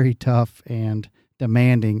very tough and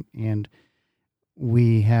demanding, and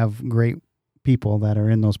we have great people that are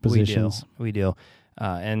in those positions. We do.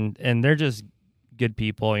 And they're just good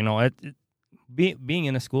people. You know, being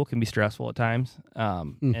in a school can be stressful at times,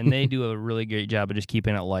 and they do a really great job of just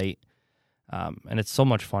keeping it light. And it's so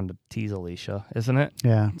much fun to tease Alicia, isn't it?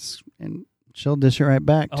 Yeah, and she'll dish it right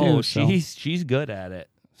back too. Oh, so. she's good at it.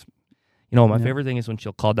 You know, my favorite thing is when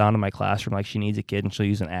she'll call down to my classroom like she needs a kid, and she'll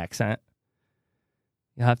use an accent.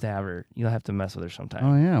 You'll have to mess with her sometime.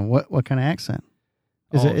 Oh yeah, what kind of accent?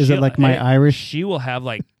 Is it like my Irish? She will have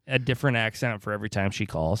like a different accent for every time she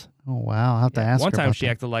calls. Oh wow, I'll have to ask her. One time about she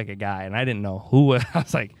that. acted like a guy, and I didn't know who. I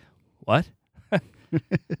was like, "What?"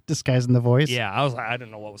 Disguising the voice. Yeah, I was like, I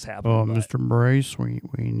didn't know what was happening. Oh, but- Mr. Brace, we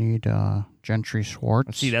need Gentry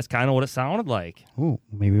Schwartz. See, that's kind of what it sounded like. Oh,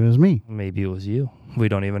 maybe it was me. Maybe it was you. We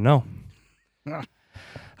don't even know.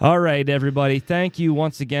 All right, everybody. Thank you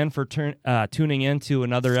once again for tuning in to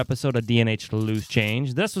another episode of D&H Loose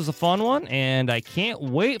Change. This was a fun one, and I can't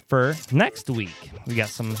wait for next week. We got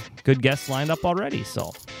some good guests lined up already,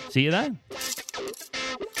 so see you then.